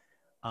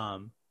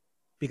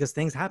 because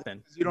things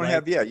happen. You don't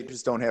you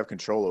just don't have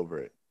control over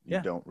it.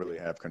 You don't really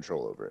have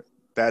control over it.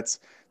 That's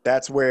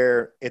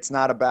where it's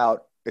not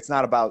about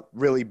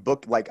really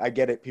book. Like, I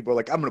get it. People are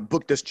like, I'm going to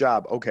book this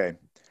job. Okay.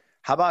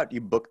 How about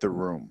you book the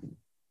room?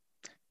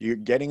 You're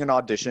getting an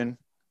audition,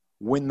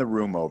 win the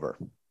room over.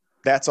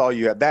 That's all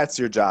you have. That's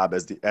your job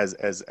as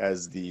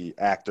the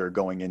actor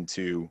going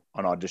into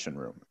an audition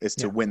room, is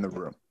to win the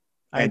room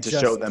and to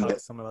show them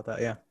that. Something about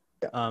that,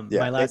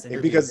 my last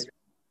interview. Because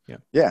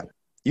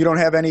you don't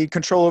have any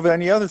control over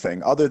any other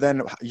thing other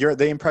than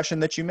the impression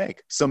that you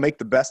make. So make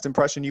the best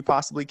impression you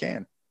possibly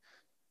can.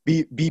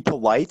 Be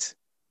polite,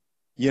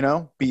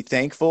 be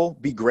thankful,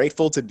 be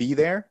grateful to be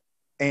there,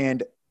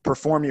 and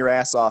perform your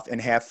ass off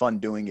and have fun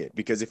doing it.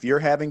 Because if you're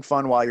having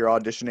fun while you're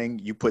auditioning,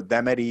 you put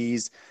them at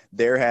ease,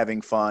 they're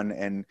having fun.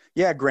 And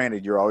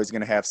granted, you're always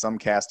going to have some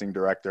casting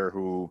director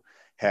who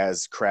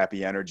has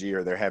crappy energy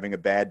or they're having a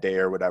bad day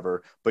or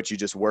whatever, but you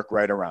just work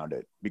right around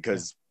it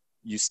because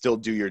you still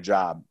do your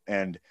job.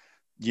 And,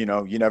 you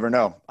know, you never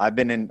know. I've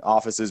been in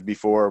offices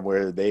before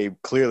where they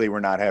clearly were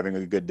not having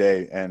a good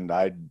day, and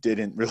I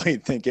didn't really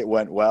think it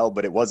went well,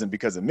 but it wasn't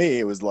because of me.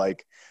 It was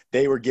like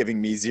they were giving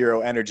me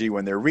zero energy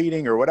when they're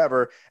reading or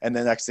whatever. And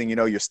the next thing you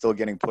know, you're still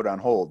getting put on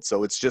hold.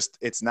 So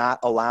it's not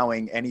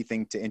allowing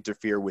anything to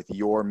interfere with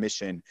your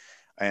mission.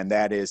 And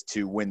that is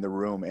to win the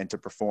room and to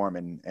perform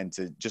and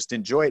to just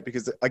enjoy it.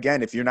 Because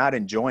again, if you're not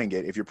enjoying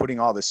it, if you're putting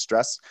all this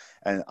stress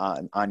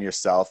on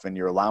yourself and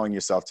you're allowing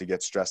yourself to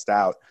get stressed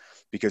out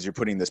because you're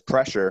putting this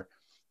pressure,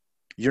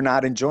 you're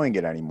not enjoying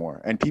it anymore.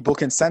 And people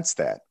can sense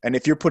that. And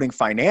if you're putting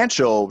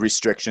financial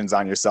restrictions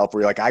on yourself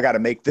where you're like, I got to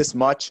make this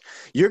much,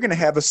 you're going to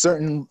have a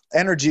certain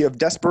energy of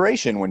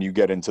desperation when you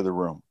get into the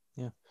room,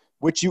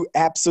 which you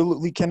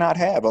absolutely cannot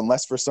have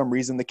unless for some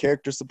reason the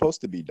character's supposed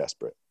to be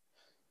desperate.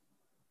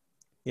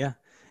 Yeah.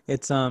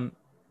 It's,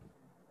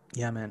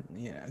 yeah, man.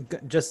 Yeah.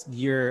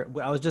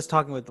 I was just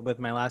talking with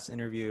my last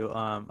interview,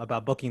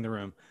 about booking the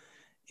room,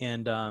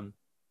 and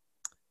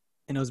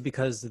it was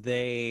because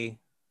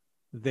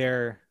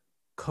their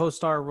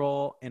co-star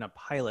role in a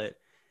pilot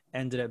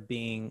ended up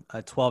being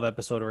a 12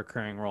 episode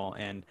recurring role.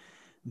 And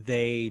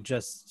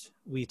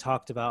we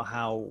talked about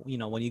how, you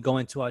know, when you go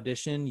into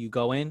audition, you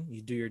go in,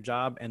 you do your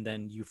job, and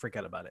then you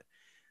forget about it.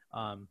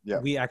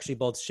 We actually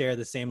both share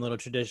the same little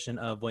tradition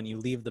of when you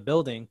leave the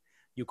building,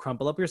 you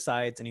crumple up your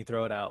sides and you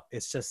throw it out.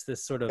 It's just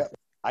this sort of,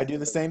 I do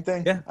the same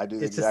thing. Yeah. I do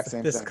the exact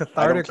same this thing.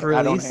 cathartic release.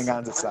 I don't hang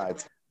on to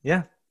sides.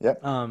 Yeah.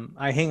 Yep.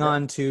 I hang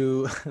on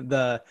to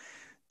the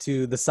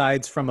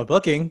sides from a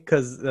booking,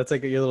 because that's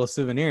like your little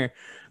souvenir.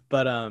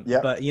 But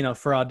but you know,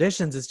 for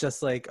auditions, it's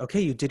just like, okay,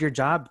 you did your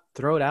job,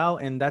 throw it out,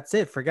 and that's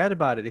it. Forget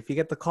about it. If you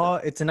get the call,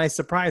 it's a nice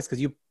surprise because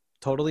you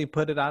totally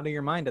put it out of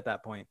your mind at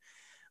that point.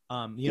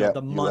 You know,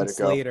 the months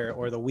later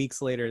or the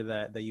weeks later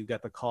that you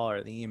get the call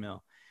or the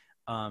email.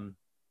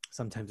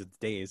 Sometimes it's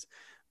days,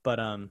 but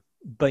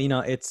you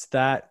know, it's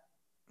that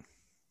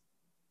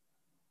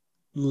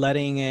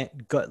letting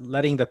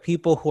the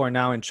people who are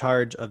now in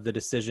charge of the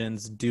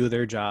decisions do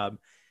their job,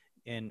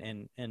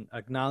 and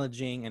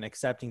acknowledging and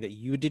accepting that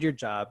you did your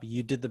job,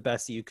 you did the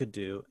best that you could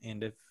do.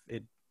 And if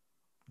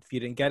you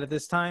didn't get it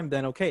this time,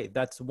 then okay,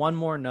 that's one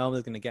more no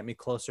that's going to get me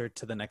closer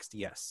to the next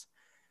yes.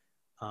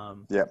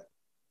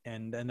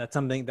 And that's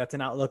something, that's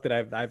an outlook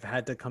that I've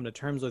had to come to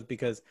terms with,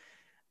 because,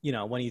 you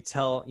know, when you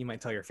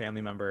might tell your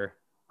family member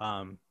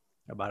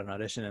about an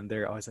audition, and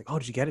they're always like, oh,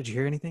 did you get it? Did you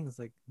hear anything? It's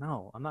like,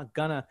 no,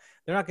 they're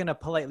not gonna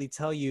politely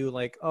tell you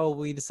like, oh,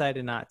 we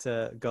decided not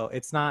to go.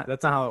 That's not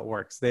how it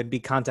works. They'd be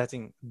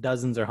contacting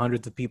dozens or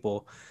hundreds of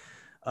people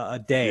a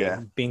day,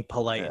 being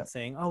polite and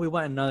saying, oh, we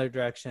went another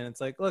direction. It's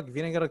like, look, if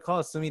you didn't get a call,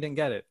 assume you didn't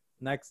get it.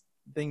 Next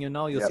thing you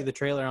know, you'll see the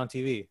trailer on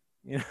TV.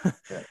 You know,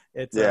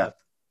 it's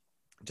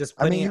just,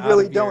 I mean, you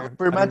really don't,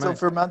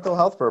 for mental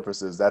health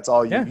purposes. That's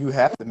all you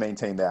have to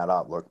maintain that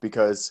outlook,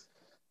 because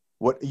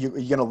what you're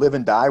going to live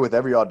and die with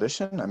every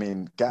audition. I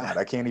mean, God,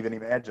 I can't even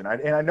imagine.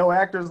 And I know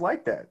actors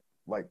like that.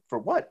 Like, for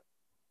what?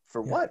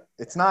 What?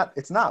 It's not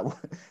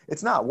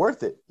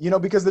worth it, you know,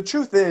 because the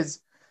truth is,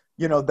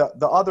 you know,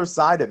 the other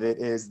side of it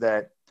is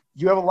that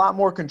you have a lot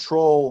more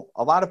control.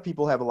 A lot of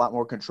people have a lot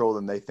more control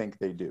than they think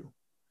they do.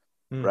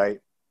 Right.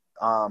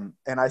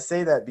 And I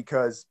say that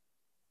because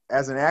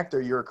as an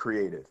actor, you're a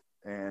creative.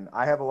 And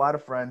I have a lot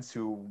of friends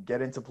who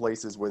get into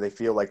places where they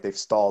feel like they've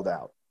stalled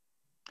out.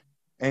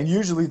 And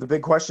usually the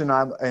big question,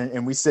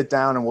 and we sit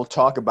down and we'll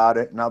talk about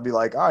it, and I'll be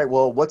like, all right,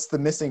 well, what's the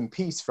missing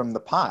piece from the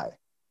pie?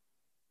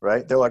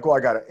 Right? They're like, well, I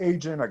got an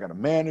agent, I got a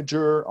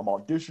manager, I'm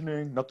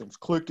auditioning, nothing's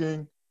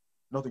clicking,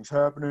 nothing's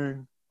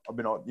happening. I've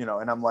been, you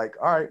know, and I'm like,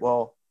 all right,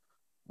 well,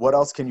 what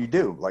else can you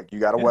do? Like, you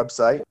got a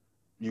website,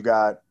 you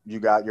got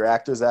your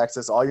Actors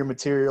Access, all your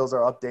materials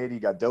are updated, you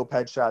got dope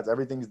headshots,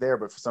 everything's there,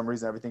 but for some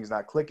reason everything's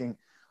not clicking.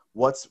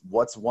 What's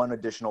one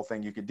additional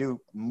thing you could do?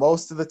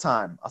 Most of the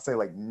time, I'll say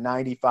like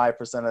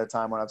 95% of the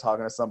time when I'm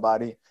talking to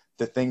somebody,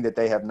 the thing that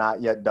they have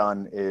not yet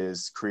done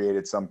is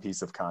created some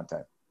piece of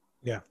content.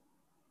 Yeah.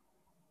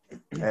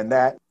 And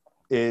that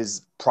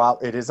is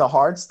it is a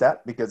hard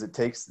step,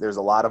 because there's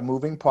a lot of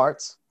moving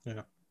parts.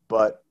 Yeah.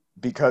 But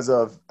because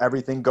of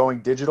everything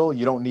going digital,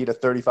 you don't need a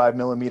 35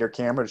 millimeter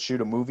camera to shoot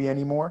a movie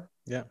anymore.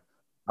 Yeah.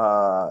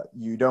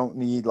 You don't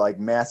need like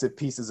massive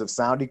pieces of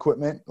sound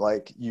equipment.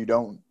 Like, you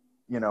don't,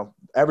 you know,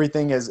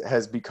 everything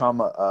has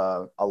become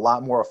a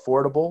lot more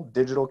affordable.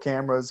 Digital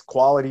cameras,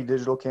 quality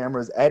digital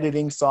cameras,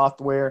 editing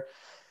software,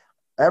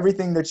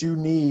 everything that you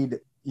need,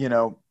 you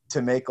know,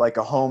 to make like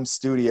a home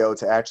studio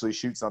to actually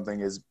shoot something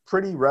is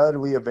pretty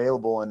readily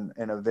available and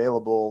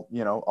available.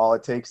 You know, all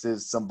it takes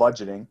is some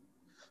budgeting.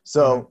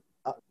 So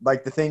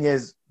like, the thing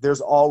is,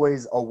 there's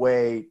always a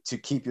way to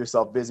keep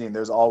yourself busy, and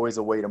there's always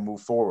a way to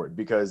move forward,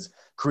 because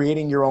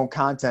creating your own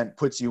content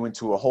puts you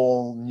into a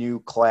whole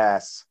new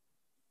class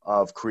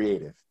of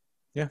creative.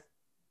 Yeah.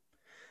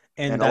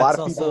 And a lot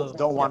of people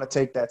don't want to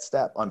take that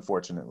step,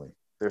 unfortunately.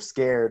 They're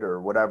scared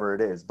or whatever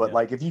it is. But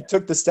like, if you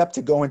took the step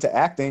to go into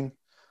acting,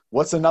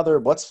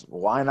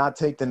 why not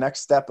take the next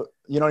step?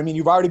 You know what I mean?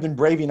 You've already been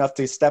brave enough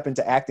to step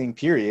into acting,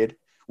 period,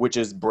 which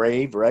is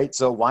brave, right?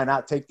 So why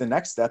not take the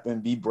next step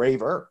and be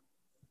braver?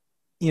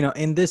 You know,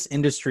 in this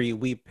industry,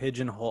 we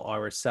pigeonhole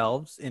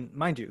ourselves, and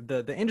mind you,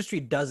 the industry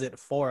does it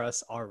for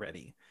us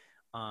already.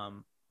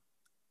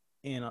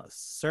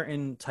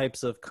 Certain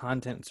types of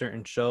content,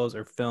 certain shows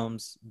or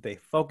films, they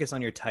focus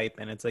on your type,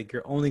 and it's like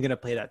you're only going to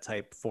play that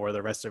type for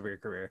the rest of your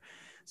career.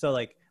 So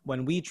like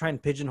when we try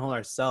and pigeonhole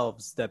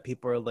ourselves, that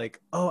people are like,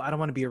 oh, I don't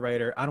want to be a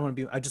writer,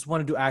 I just want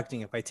to do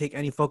acting. If I take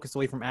any focus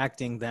away from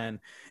acting, then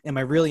am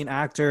I really an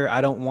actor? I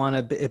don't want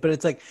to be. But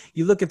it's like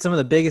you look at some of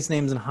the biggest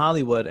names in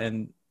Hollywood,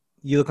 and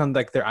you look on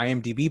like their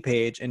IMDb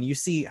page, and you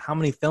see how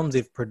many films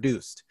they've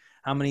produced,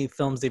 how many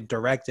films they've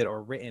directed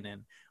or written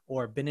in,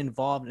 or been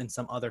involved in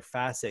some other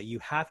facet. You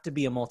have to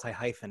be a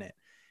multi-hyphenate.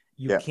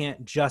 You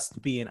can't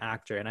just be an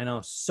actor. And I know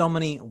so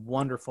many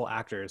wonderful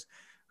actors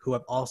who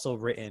have also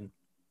written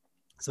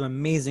some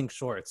amazing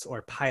shorts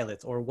or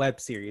pilots or web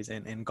series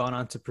and gone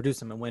on to produce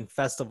them and win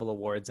festival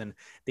awards. And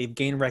they've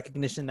gained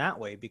recognition that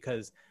way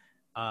because,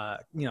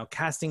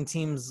 casting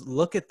teams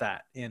look at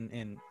that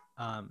and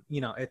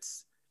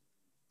it's,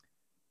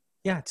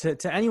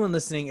 to anyone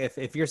listening,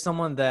 if you're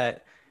someone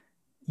that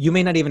you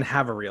may not even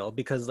have a reel,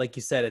 because like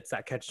you said, it's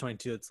that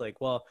catch-22. It's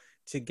like, well,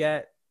 to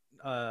get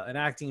an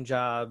acting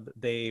job,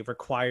 they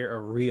require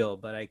a reel,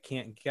 but I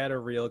can't get a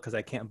reel because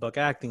I can't book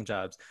acting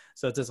jobs.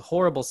 So it's this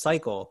horrible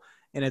cycle.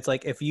 And it's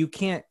like, if you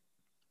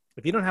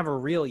don't have a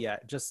reel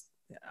yet, just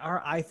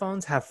our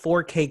iPhones have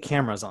 4K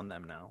cameras on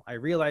them now. I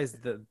realize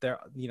that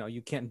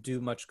you can't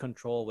do much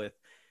control with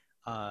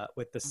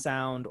the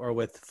sound or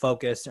with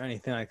focus or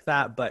anything like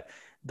that. But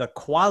the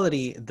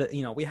quality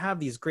we have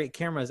these great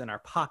cameras in our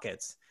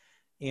pockets.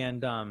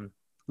 And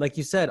like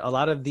you said, a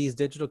lot of these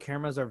digital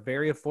cameras are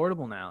very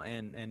affordable now.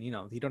 And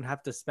you don't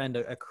have to spend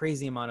a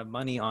crazy amount of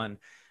money on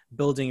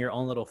building your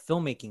own little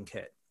filmmaking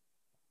kit.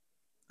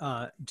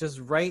 Just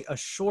write a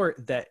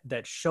short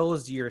that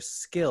shows your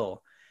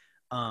skill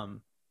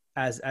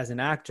as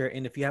an actor.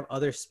 And if you have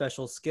other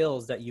special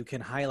skills that you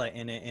can highlight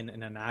in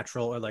a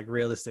natural or like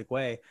realistic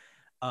way,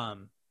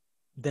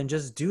 then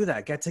just do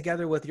that. Get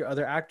together with your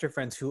other actor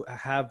friends who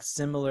have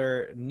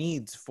similar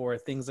needs for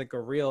things like a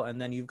reel. And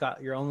then you've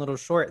got your own little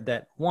short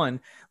that,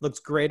 one, looks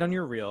great on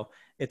your reel.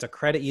 It's a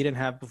credit you didn't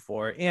have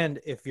before. And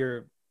if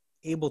you're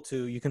able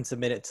to, you can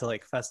submit it to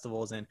like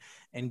festivals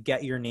and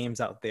get your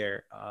names out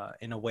there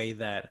in a way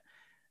that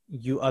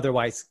you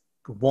otherwise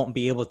won't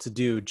be able to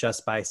do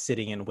just by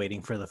sitting and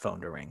waiting for the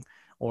phone to ring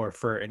or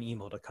for an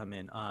email to come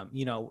in.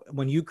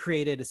 When you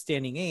created A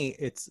Standing 8,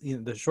 it's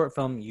the short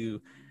film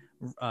you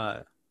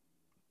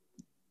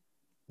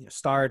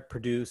starred,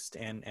 produced,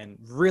 and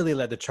really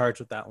led the charge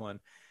with that one.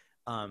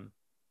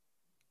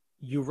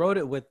 You wrote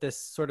it with this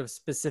sort of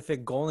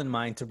specific goal in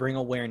mind to bring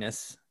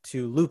awareness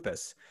to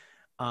lupus.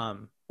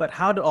 But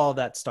how did all of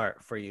that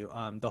start for you?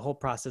 The whole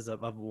process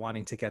of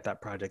wanting to get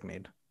that project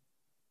made?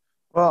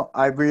 Well,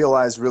 I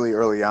realized really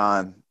early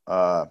on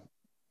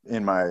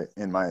in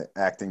my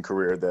acting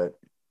career that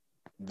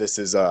this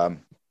is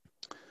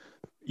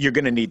you're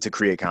going to need to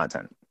create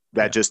content.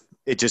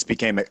 It just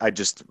became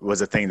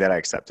was a thing that I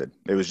accepted.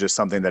 It was just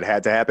something that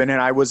had to happen,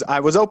 and I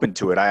was open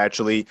to it. I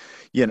actually,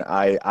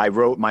 I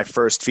wrote my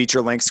first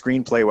feature-length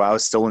screenplay while I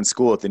was still in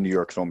school at the New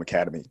York Film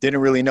Academy.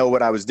 Didn't really know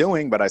what I was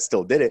doing, but I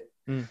still did it.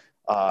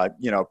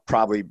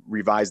 Probably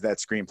revised that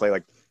screenplay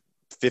like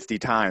 50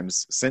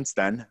 times since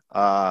then.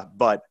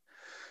 But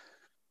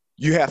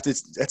you have to,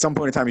 at some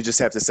point in time, you just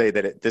have to say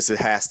that this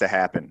has to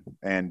happen,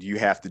 and you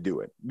have to do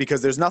it,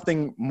 because there's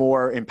nothing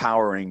more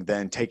empowering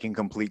than taking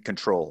complete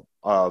control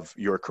of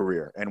your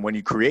career. And when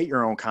you create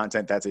your own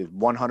content, that's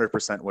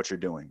 100% what you're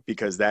doing,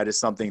 because that is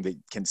something that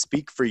can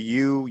speak for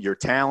you, your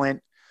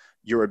talent,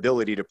 your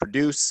ability to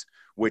produce,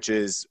 which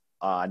is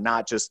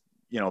not just,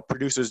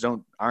 producers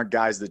aren't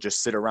guys that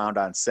just sit around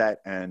on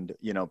set and,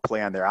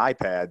 play on their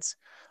iPads.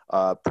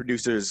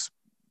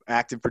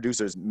 Active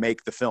producers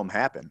make the film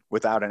happen.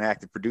 Without an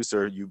active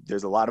producer,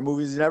 there's a lot of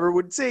movies you never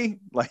would see.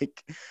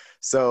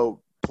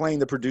 So playing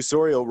the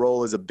producerial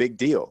role is a big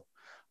deal.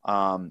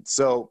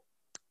 So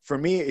for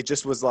me, it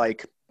just was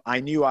like,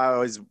 I knew I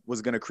always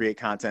was going to create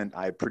content.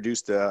 I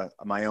produced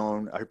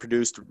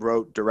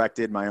wrote,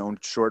 directed my own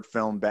short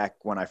film back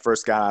when I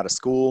first got out of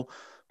school,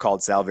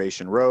 called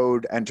Salvation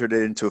Road, entered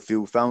it into a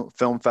few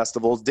film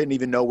festivals, didn't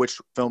even know which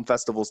film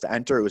festivals to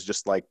enter. It was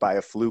just like by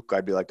a fluke.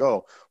 I'd be like,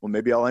 oh, well,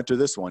 maybe I'll enter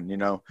this one.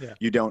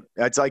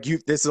 It's like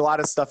there's a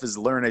lot of stuff is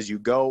learn as you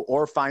go,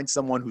 or find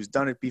someone who's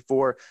done it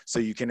before so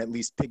you can at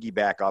least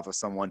piggyback off of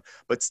someone.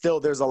 But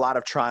still, there's a lot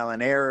of trial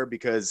and error,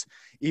 because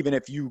even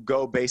if you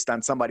go based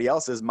on somebody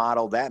else's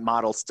model, that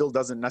model still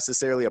doesn't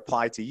necessarily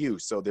apply to you.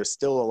 So there's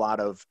still a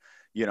lot of,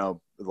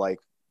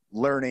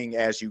 learning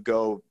as you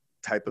go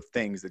type of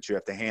things that you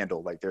have to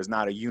handle. Like, there's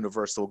not a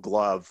universal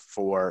glove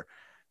for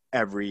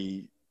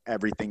everything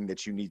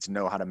that you need to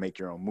know how to make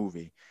your own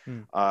movie.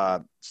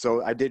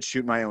 So I did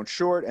shoot my own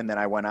short, and then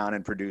I went on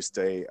and produced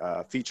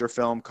a feature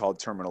film called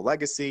Terminal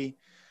Legacy.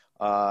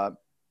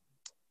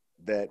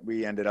 that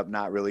we ended up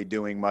not really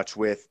doing much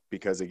with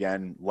because,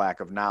 again, lack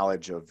of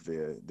knowledge of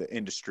the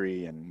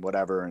industry and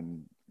whatever,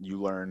 and you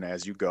learn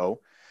as you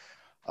go.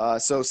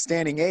 So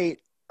Standing 8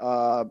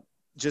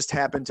 just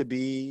happened to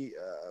be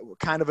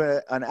kind of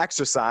an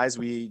exercise.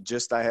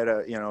 I had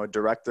a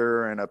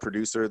director and a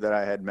producer that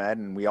I had met,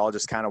 and we all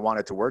just kind of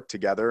wanted to work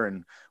together,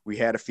 and we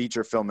had a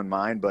feature film in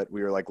mind, but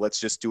we were like, let's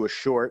just do a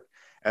short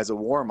as a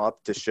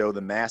warm-up to show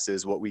the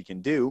masses what we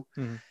can do.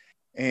 Mm-hmm.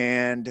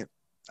 And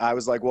I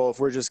was like, well, if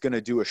we're just going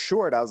to do a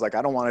short, I was like,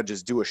 I don't want to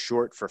just do a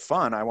short for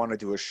fun. I want to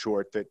do a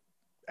short that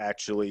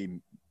actually,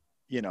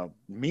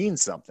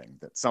 means something,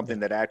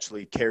 that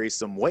actually carries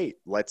some weight.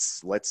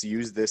 Let's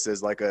use this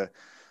as like a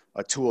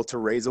tool to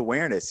raise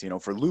awareness,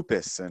 for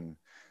lupus, and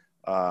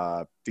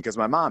because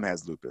my mom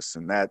has lupus,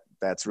 and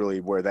that's really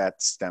where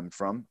that stemmed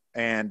from.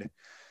 And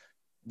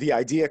the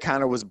idea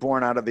kind of was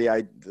born out of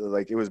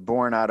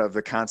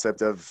the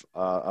concept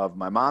of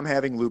my mom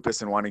having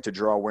lupus and wanting to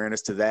draw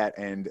awareness to that.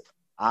 And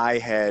I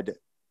had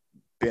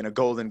been a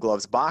Golden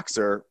Gloves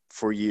boxer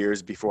for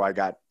years before I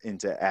got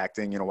into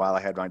acting, while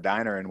I had my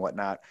diner and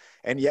whatnot.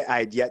 And yet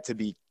I'd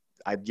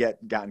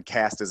yet gotten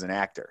cast as an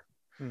actor.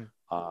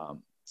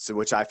 So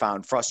which I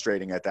found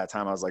frustrating at that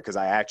time. I was like, cause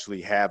I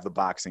actually have the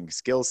boxing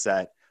skill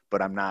set,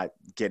 but I'm not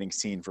getting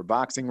seen for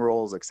boxing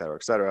roles, et cetera,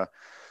 et cetera.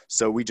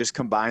 So we just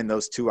combined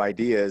those two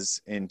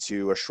ideas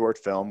into a short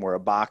film where a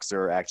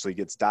boxer actually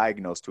gets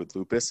diagnosed with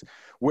lupus,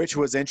 which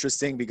was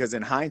interesting because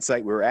in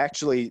hindsight, we were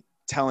actually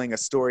telling a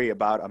story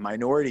about a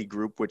minority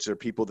group, which are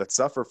people that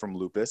suffer from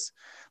lupus,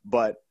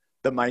 but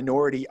the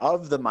minority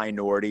of the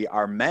minority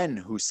are men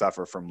who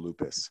suffer from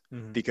lupus,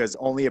 mm-hmm. because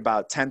only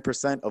about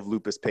 10% of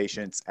lupus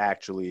patients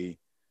actually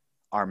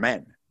are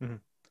men. Mm-hmm.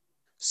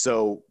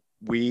 So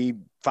we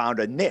found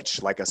a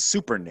niche, like a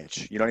super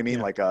niche, you know what I mean?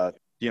 Yeah.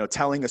 Like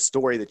telling a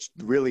story that's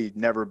really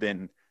never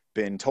been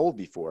told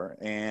before.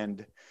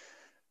 And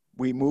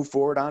we moved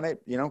forward on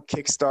it,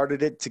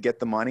 kickstarted it to get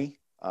the money.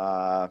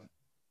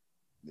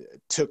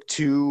 Took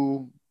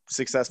 2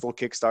 successful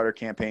Kickstarter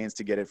campaigns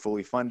to get it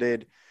fully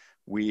funded.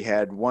 We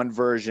had one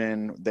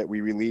version that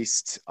we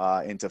released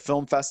into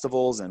film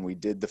festivals, and we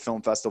did the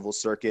film festival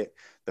circuit.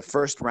 The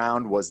first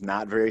round was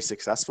not very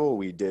successful.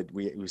 We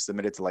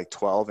submitted to like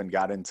 12 and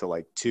got into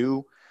like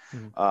 2.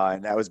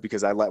 And that was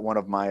because I let one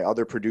of my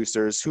other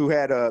producers who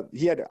had a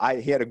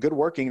good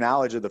working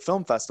knowledge of the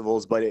film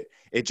festivals, but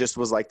it just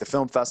was like the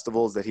film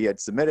festivals that he had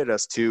submitted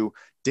us to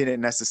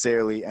didn't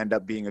necessarily end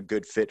up being a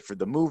good fit for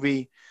the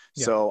movie.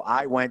 Yeah. So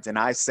I went and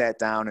I sat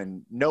down,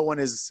 and no one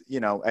is,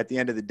 at the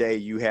end of the day,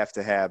 you have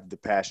to have the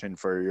passion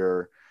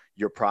for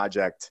your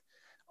project.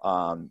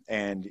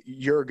 And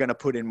you're going to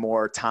put in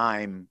more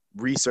time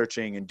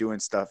researching and doing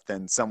stuff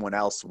than someone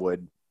else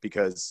would,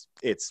 because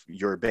it's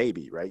your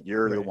baby, right?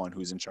 You're right. The one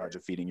who's in charge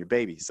of feeding your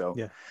baby. So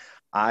yeah.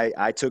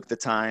 I took the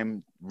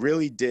time,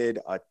 really did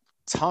a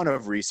ton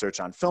of research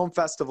on film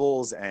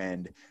festivals,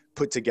 and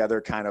put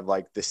together kind of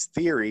like this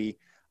theory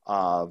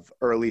of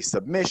early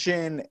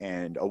submission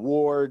and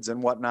awards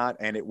and whatnot.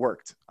 And it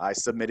worked. I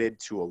submitted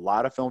to a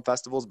lot of film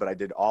festivals, but I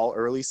did all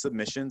early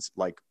submissions,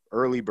 like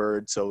early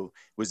bird. So it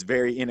was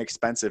very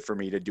inexpensive for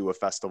me to do a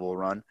festival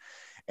run.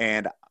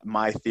 And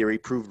my theory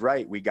proved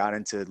right. We got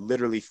into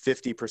literally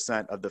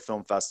 50% of the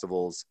film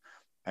festivals.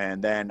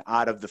 And then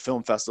out of the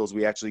film festivals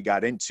we actually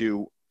got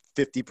into,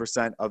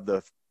 50% of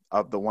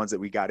the ones that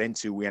we got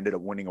into, we ended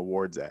up winning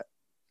awards at.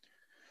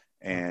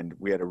 And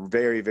we had a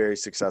very, very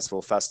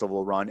successful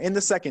festival run. In the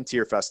second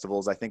tier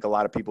festivals, I think a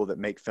lot of people that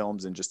make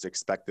films and just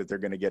expect that they're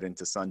going to get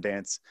into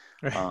Sundance,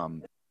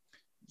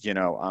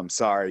 I'm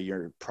sorry,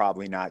 you're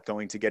probably not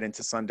going to get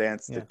into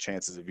Sundance. Yeah. The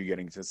chances of you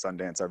getting into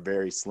Sundance are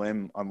very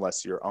slim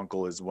unless your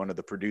uncle is one of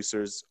the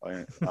producers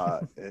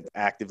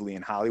actively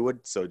in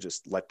Hollywood. So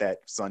just let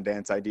that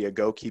Sundance idea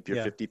go. Keep your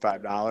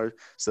 $55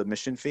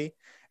 submission fee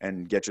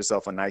and get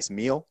yourself a nice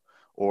meal,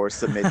 or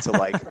submit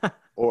to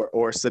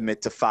or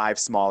submit to 5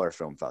 smaller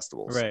film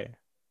festivals. Right.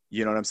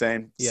 You know what I'm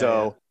saying? Yeah,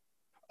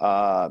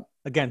 so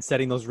again,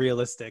 setting those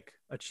realistic,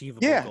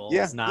 achievable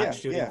goals, not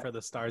shooting for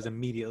the stars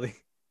immediately.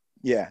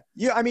 Yeah.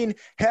 I mean,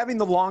 having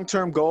the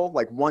long-term goal,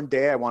 like one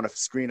day I want to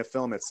screen a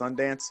film at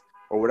Sundance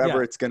or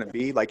whatever it's going to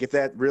be. Like if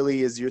that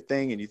really is your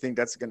thing and you think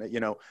that's going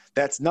to,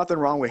 that's nothing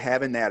wrong with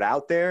having that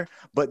out there,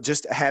 but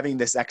just having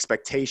this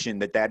expectation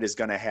that is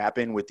going to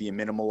happen with the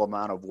minimal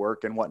amount of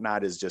work and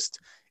whatnot is just,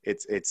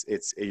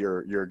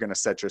 you're going to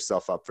set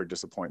yourself up for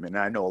disappointment.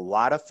 And I know a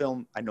lot of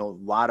film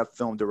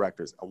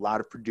directors, a lot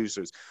of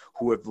producers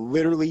who have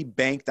literally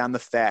banked on the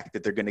fact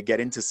that they're going to get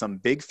into some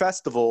big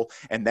festival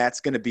and that's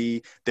going to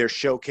be their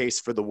showcase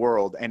for the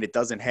world. And it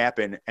doesn't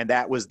happen. And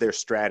that was their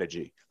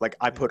strategy. Like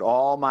I put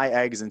all my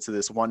eggs into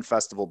this one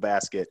festival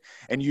basket,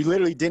 and you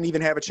literally didn't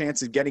even have a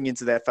chance of getting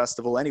into that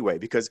festival anyway,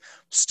 because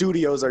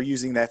studios are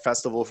using that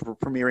festival for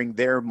premiering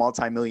their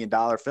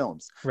multi-million-dollar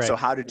films. Right. So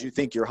how did you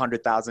think your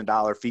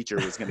 $100,000 feature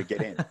was going to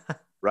get in?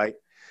 Right.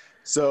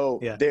 So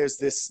there's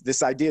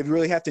this idea of you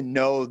really have to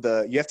know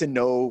you have to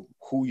know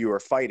who you are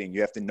fighting.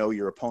 You have to know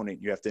your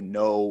opponent. You have to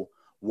know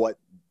what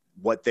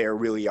they're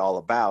really all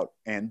about.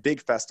 And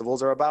big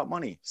festivals are about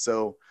money.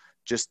 So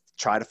just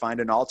try to find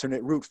an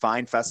alternate route,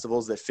 find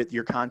festivals that fit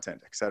your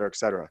content, et cetera, et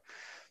cetera.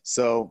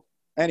 So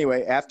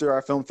anyway, after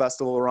our film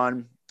festival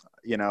run,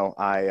 you know,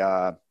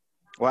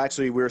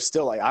 we were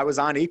still like, I was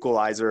on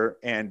Equalizer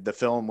and the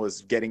film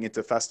was getting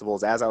into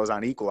festivals. As I was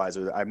on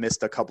Equalizer, I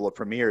missed a couple of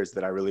premieres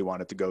that I really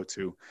wanted to go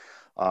to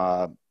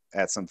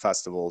at some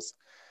festivals,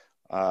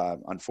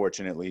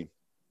 unfortunately.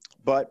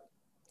 But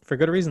for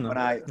good reason, though.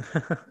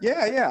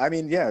 Yeah. I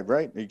mean, yeah,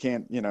 right. You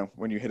can't, you know,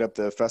 when you hit up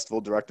the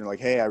festival director, like,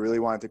 hey, I really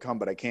wanted to come,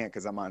 but I can't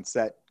because I'm on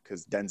set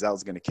because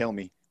Denzel's going to kill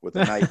me with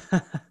a knife.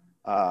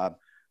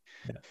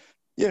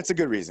 Yeah, it's a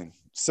good reason.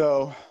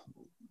 So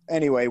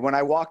anyway, when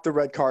I walked the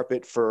red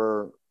carpet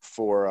for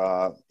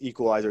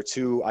Equalizer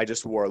 2, I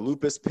just wore a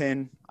lupus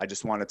pin. I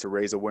just wanted to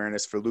raise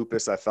awareness for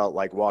lupus. I felt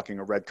like walking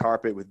a red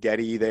carpet with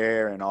Getty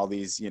there and all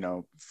these, you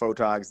know,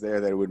 photogs there,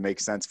 that it would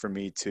make sense for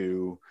me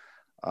to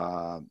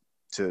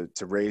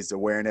raise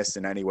awareness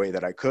in any way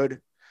that I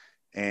could.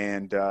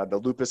 And the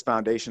Lupus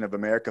Foundation of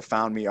America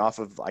found me off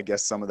of, I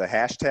guess, some of the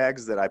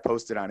hashtags that I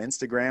posted on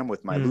Instagram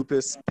with my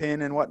lupus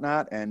pin and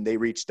whatnot. And they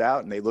reached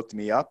out and they looked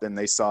me up and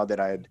they saw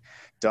that I had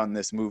done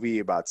this movie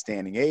about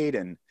Standing Aid.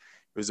 And it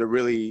was a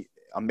really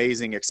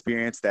amazing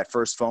experience, that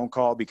first phone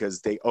call,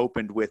 because they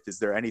opened with, is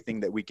there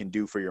anything that we can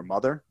do for your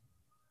mother?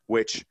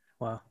 Which,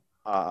 wow.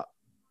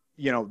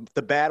 You know,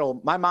 the battle,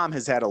 my mom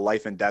has had a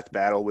life and death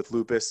battle with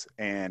lupus.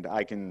 And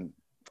I can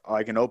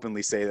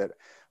openly say that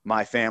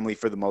my family,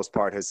 for the most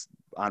part, has,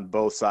 on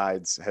both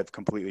sides, have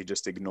completely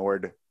just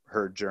ignored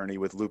her journey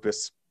with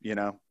lupus. You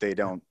know,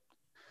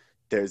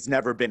 there's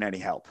never been any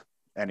help.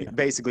 And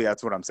basically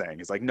that's what I'm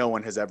saying, is like, no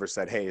one has ever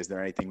said, hey, is there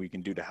anything we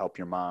can do to help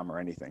your mom or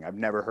anything? I've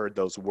never heard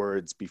those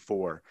words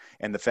before.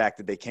 And the fact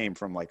that they came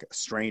from like a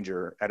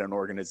stranger at an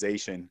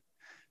organization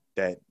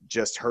that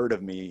just heard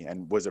of me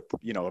and was,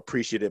 you know,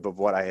 appreciative of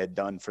what I had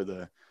done for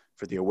the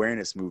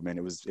awareness movement.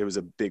 It was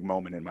a big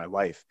moment in my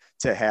life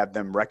to have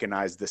them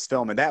recognize this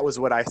film. And that was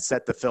what I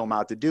set the film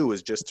out to do,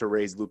 was just to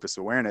raise lupus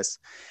awareness.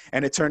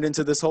 And it turned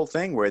into this whole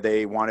thing where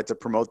they wanted to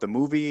promote the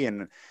movie,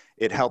 and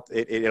it helped.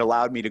 It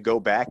allowed me to go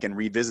back and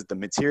revisit the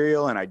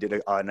material. And I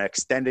did an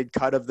extended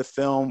cut of the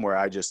film where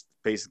I just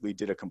basically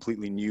did a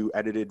completely new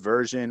edited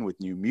version with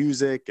new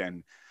music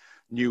and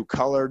new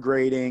color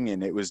grading.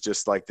 And it was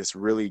just like this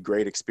really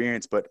great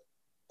experience. But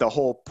the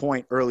whole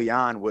point early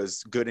on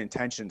was good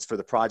intentions for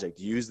the project.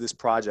 Use this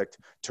project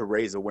to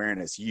raise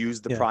awareness. Use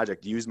the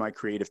project, use my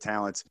creative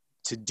talents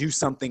to do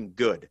something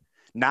good,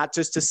 not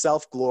just to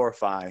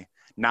self-glorify,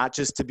 not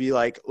just to be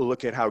like,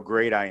 look at how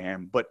great I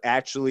am, but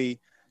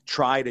actually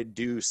try to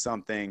do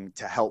something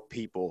to help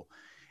people.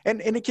 And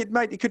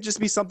it could just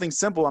be something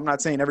simple. I'm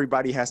not saying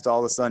everybody has to all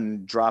of a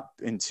sudden drop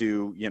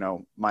into, you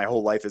know, my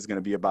whole life is going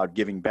to be about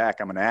giving back,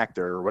 I'm an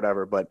actor or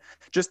whatever, but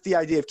just the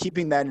idea of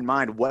keeping that in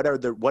mind. What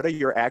are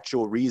your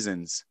actual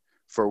reasons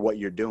for what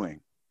you're doing?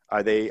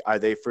 Are they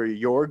for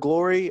your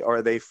glory, or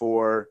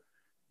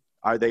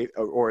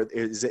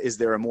is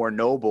there a more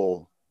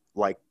noble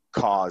like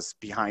cause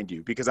behind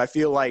you? Because I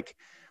feel like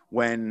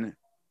when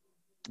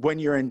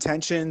your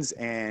intentions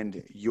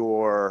and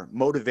your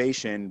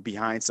motivation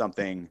behind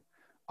something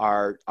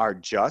are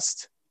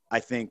just, I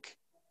think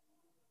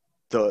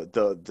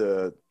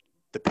the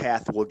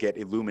path will get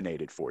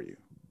illuminated for you.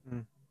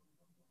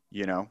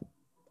 You know,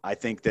 I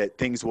think that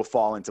things will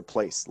fall into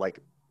place, like,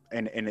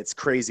 and it's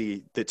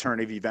crazy the turn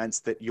of events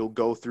that you'll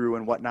go through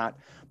and whatnot,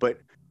 but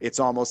it's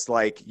almost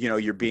like, you know,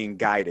 you're being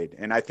guided.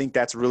 And I think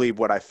that's really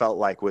what I felt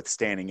like with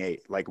Standing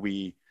Eight. Like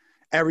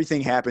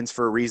everything happens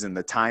for a reason,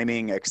 the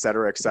timing, et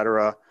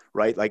cetera,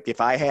 right? Like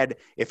if I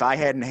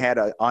hadn't had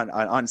an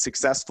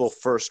unsuccessful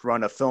first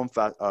run of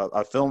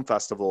film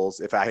festivals,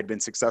 if I had been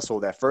successful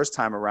that first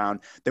time around,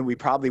 then we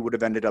probably would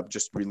have ended up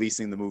just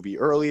releasing the movie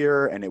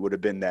earlier, and it would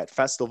have been that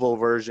festival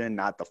version,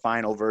 not the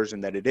final version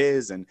that it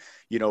is. And,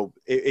 you know,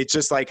 it's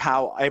just like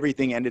how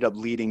everything ended up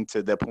leading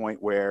to the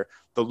point where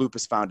the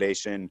Lupus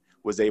Foundation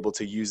was able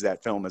to use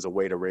that film as a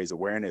way to raise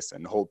awareness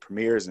and hold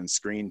premieres and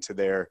screen to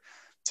their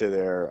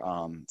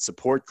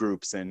support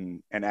groups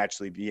and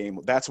actually be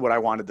able, that's what I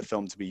wanted the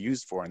film to be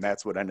used for. And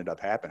that's what ended up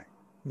happening.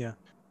 Yeah.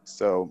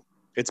 So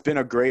it's been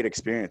a great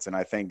experience. And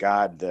I thank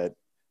God that,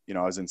 you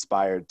know, I was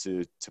inspired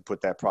to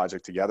put that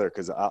project together.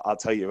 Cause I'll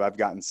tell you, I've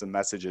gotten some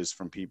messages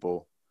from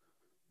people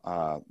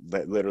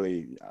that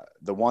literally,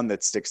 the one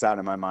that sticks out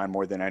in my mind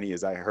more than any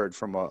is I heard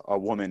from a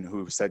woman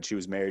who said she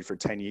was married for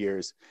 10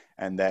 years.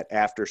 And that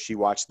after she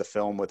watched the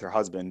film with her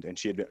husband, and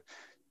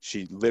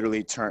she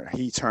literally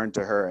turned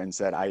to her and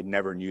said, I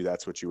never knew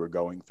that's what you were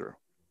going through.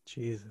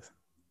 Jesus.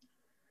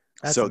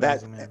 That's so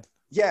amazing, man.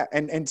 Yeah.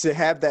 And to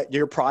have that,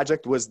 your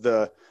project was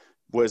the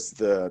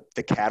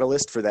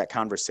catalyst for that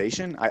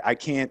conversation.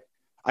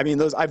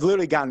 I've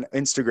literally gotten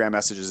Instagram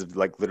messages that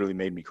like literally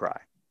made me cry,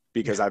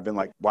 because I've been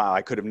like, wow,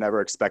 I could have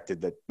never expected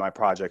that my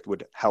project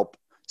would help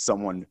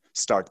someone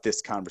start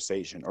this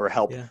conversation or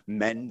help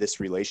mend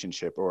this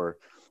relationship or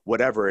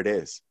whatever it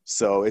is.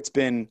 So it's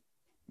been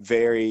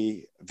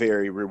very,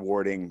 very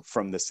rewarding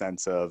from the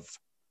sense of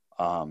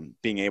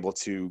being able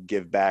to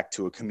give back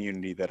to a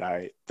community that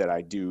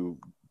I do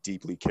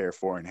deeply care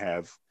for and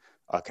have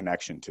a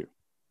connection to.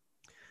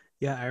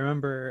 Yeah, I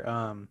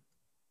remember.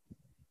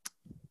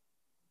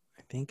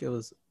 I think it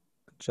was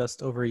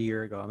just over a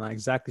year ago. I'm not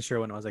exactly sure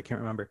when it was. I can't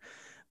remember.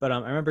 But I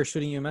remember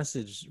shooting you a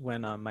message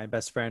when my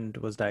best friend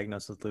was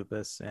diagnosed with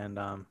lupus, and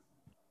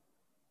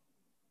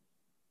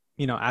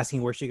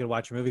asking where she could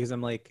watch a movie, because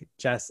I'm like,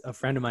 Jess, a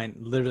friend of mine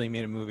literally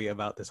made a movie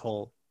about this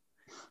whole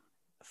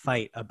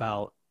fight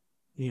about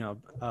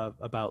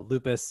about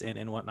lupus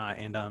and whatnot.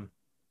 And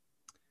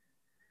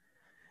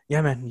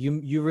yeah, man,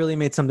 you really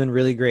made something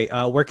really great.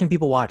 Where can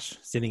people watch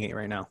Standing 8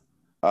 right now?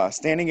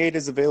 Standing 8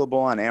 is available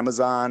on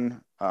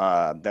Amazon.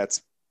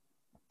 That's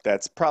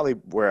probably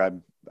where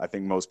I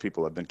think most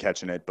people have been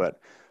catching it, but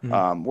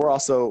we're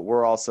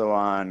also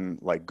on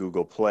like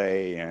Google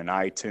Play and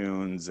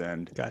iTunes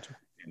and Gotcha.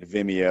 And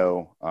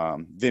Vimeo.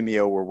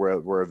 Vimeo,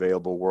 we're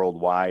available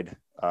worldwide.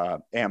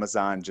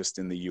 Amazon just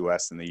in the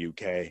US and the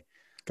UK.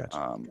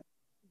 Gotcha.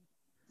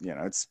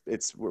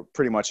 We're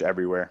pretty much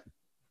everywhere.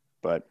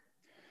 But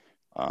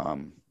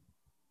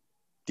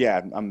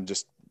yeah, I'm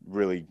just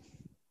really,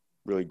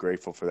 really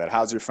grateful for that.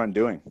 How's your friend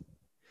doing?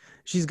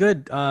 She's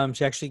good.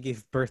 She actually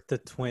gave birth to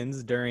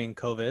twins during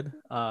COVID.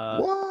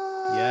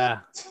 What?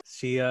 Yeah.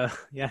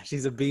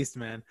 She's a beast,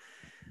 man.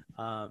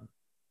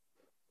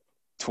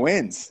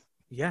 Twins.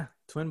 Yeah,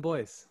 twin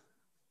boys.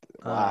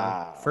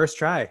 Wow. First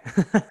try.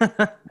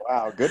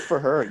 Wow, good for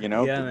her.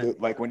 Yeah,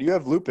 like when you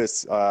have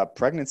lupus,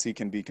 pregnancy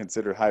can be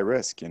considered high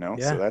risk, Yeah,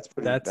 so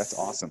that's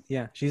awesome.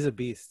 Yeah, she's a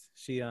beast.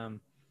 She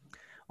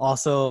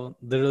also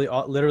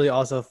literally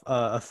also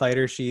a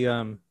fighter. She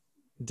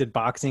did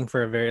boxing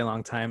for a very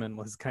long time and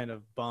was kind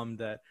of bummed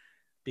that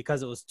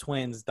because it was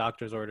twins,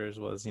 doctor's orders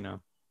was,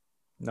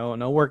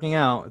 no working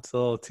out. It's a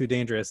little too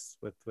dangerous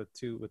with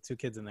two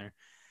kids in there.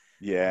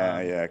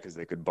 Yeah, because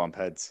they could bump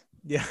heads.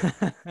 Yeah.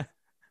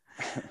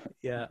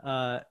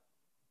 Yeah.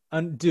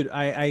 Dude,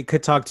 I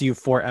could talk to you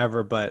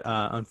forever, but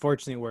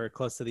unfortunately we're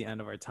close to the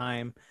end of our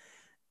time,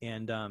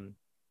 and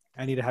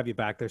I need to have you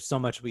back. There's so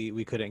much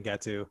we couldn't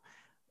get to.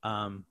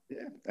 Yeah,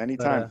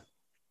 anytime.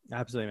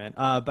 Absolutely, man.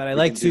 But I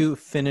like to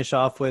finish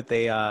off with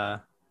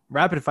a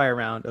rapid fire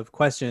round of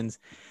questions.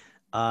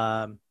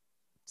 We're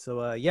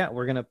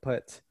gonna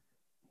put,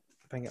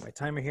 if I can get my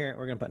timer here,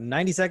 we're gonna put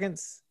 90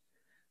 seconds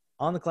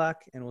on the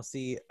clock, and we'll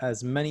see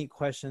as many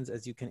questions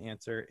as you can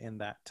answer in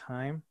that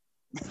time.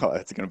 Oh,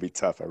 that's gonna be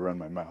tough. I run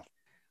my mouth.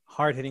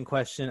 Hard-hitting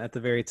question at the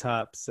very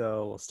top.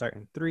 So we'll start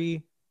in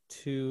 3,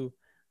 2,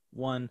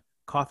 1.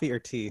 Coffee or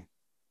tea?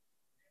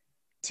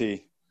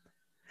 Tea.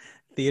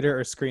 Theater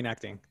or screen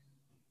acting?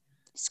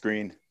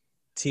 Screen.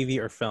 TV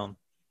or film?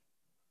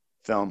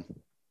 Film.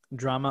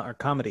 Drama or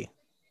comedy?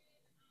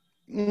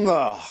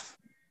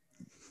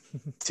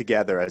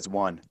 Together as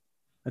one.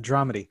 A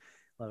dramedy.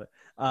 Love it.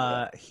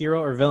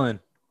 Hero or villain?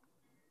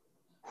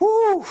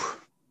 Whoo!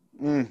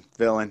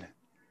 Villain.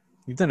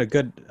 You've done a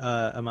good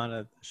amount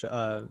of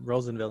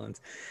roles and villains.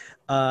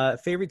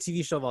 Favorite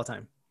TV show of all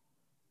time?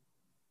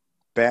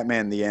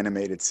 Batman the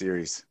Animated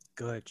Series.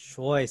 Good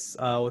choice.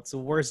 What's the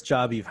worst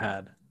job you've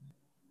had?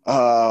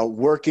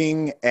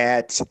 Working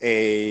at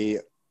a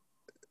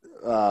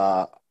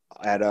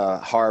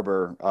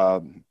harbor,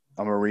 a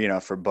marina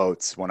for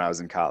boats when I was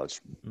in college.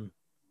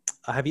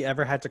 Have you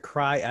ever had to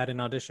cry at an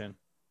audition?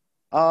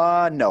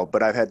 No,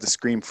 but I've had to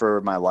scream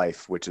for my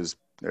life, which is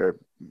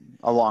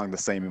along the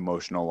same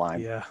emotional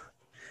line. Yeah.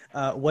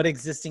 What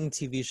existing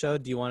TV show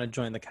do you want to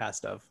join the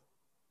cast of?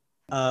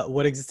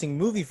 What existing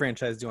movie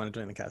franchise do you want to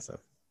join the cast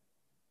of?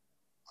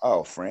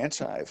 Oh,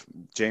 franchise.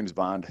 James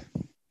Bond.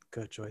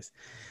 Good choice.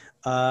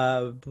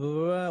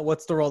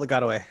 What's the role that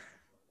got away?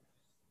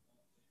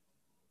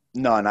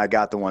 None. I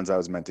got the ones I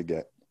was meant to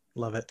get.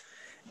 Love it.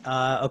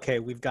 Okay,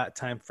 we've got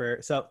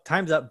so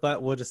time's up,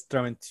 but we'll just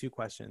throw in 2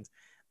 questions.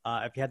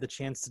 If you had the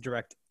chance to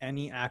direct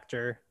any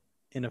actor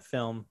in a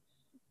film,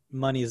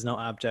 money is no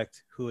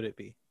object, who would it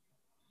be?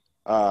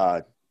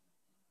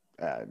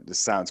 This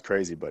sounds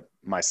crazy, but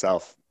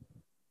myself.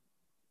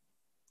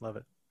 Love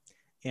it.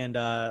 And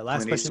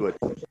last question.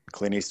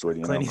 Clint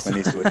Eastwood. Clint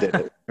Eastwood did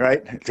it,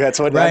 right? That's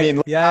what right. I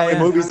mean. Yeah, how many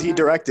movies he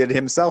directed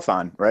himself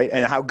on, right?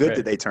 And how good right.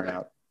 did they turn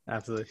out?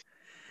 Absolutely.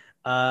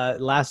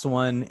 Last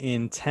one.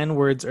 In 10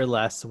 words or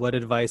less, what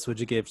advice would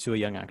you give to a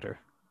young actor?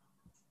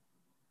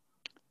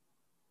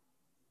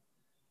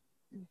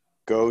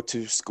 Go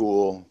to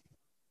school.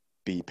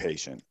 Be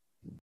patient.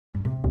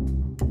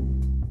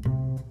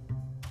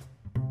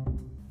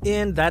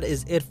 And that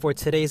is it for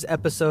today's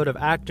episode of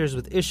Actors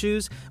with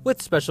Issues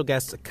with special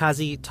guest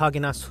Kazi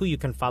Taginas, who you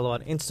can follow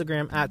on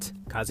Instagram at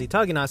Kazi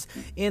Taginas,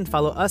 and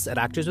follow us at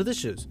Actors with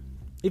Issues.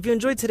 If you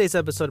enjoyed today's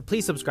episode,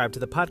 please subscribe to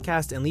the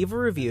podcast and leave a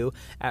review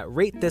at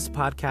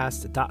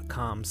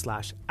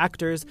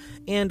ratethispodcast.com/actors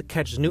and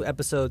catch new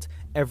episodes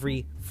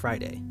every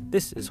Friday.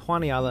 This is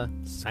Juan Ayala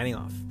signing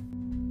off.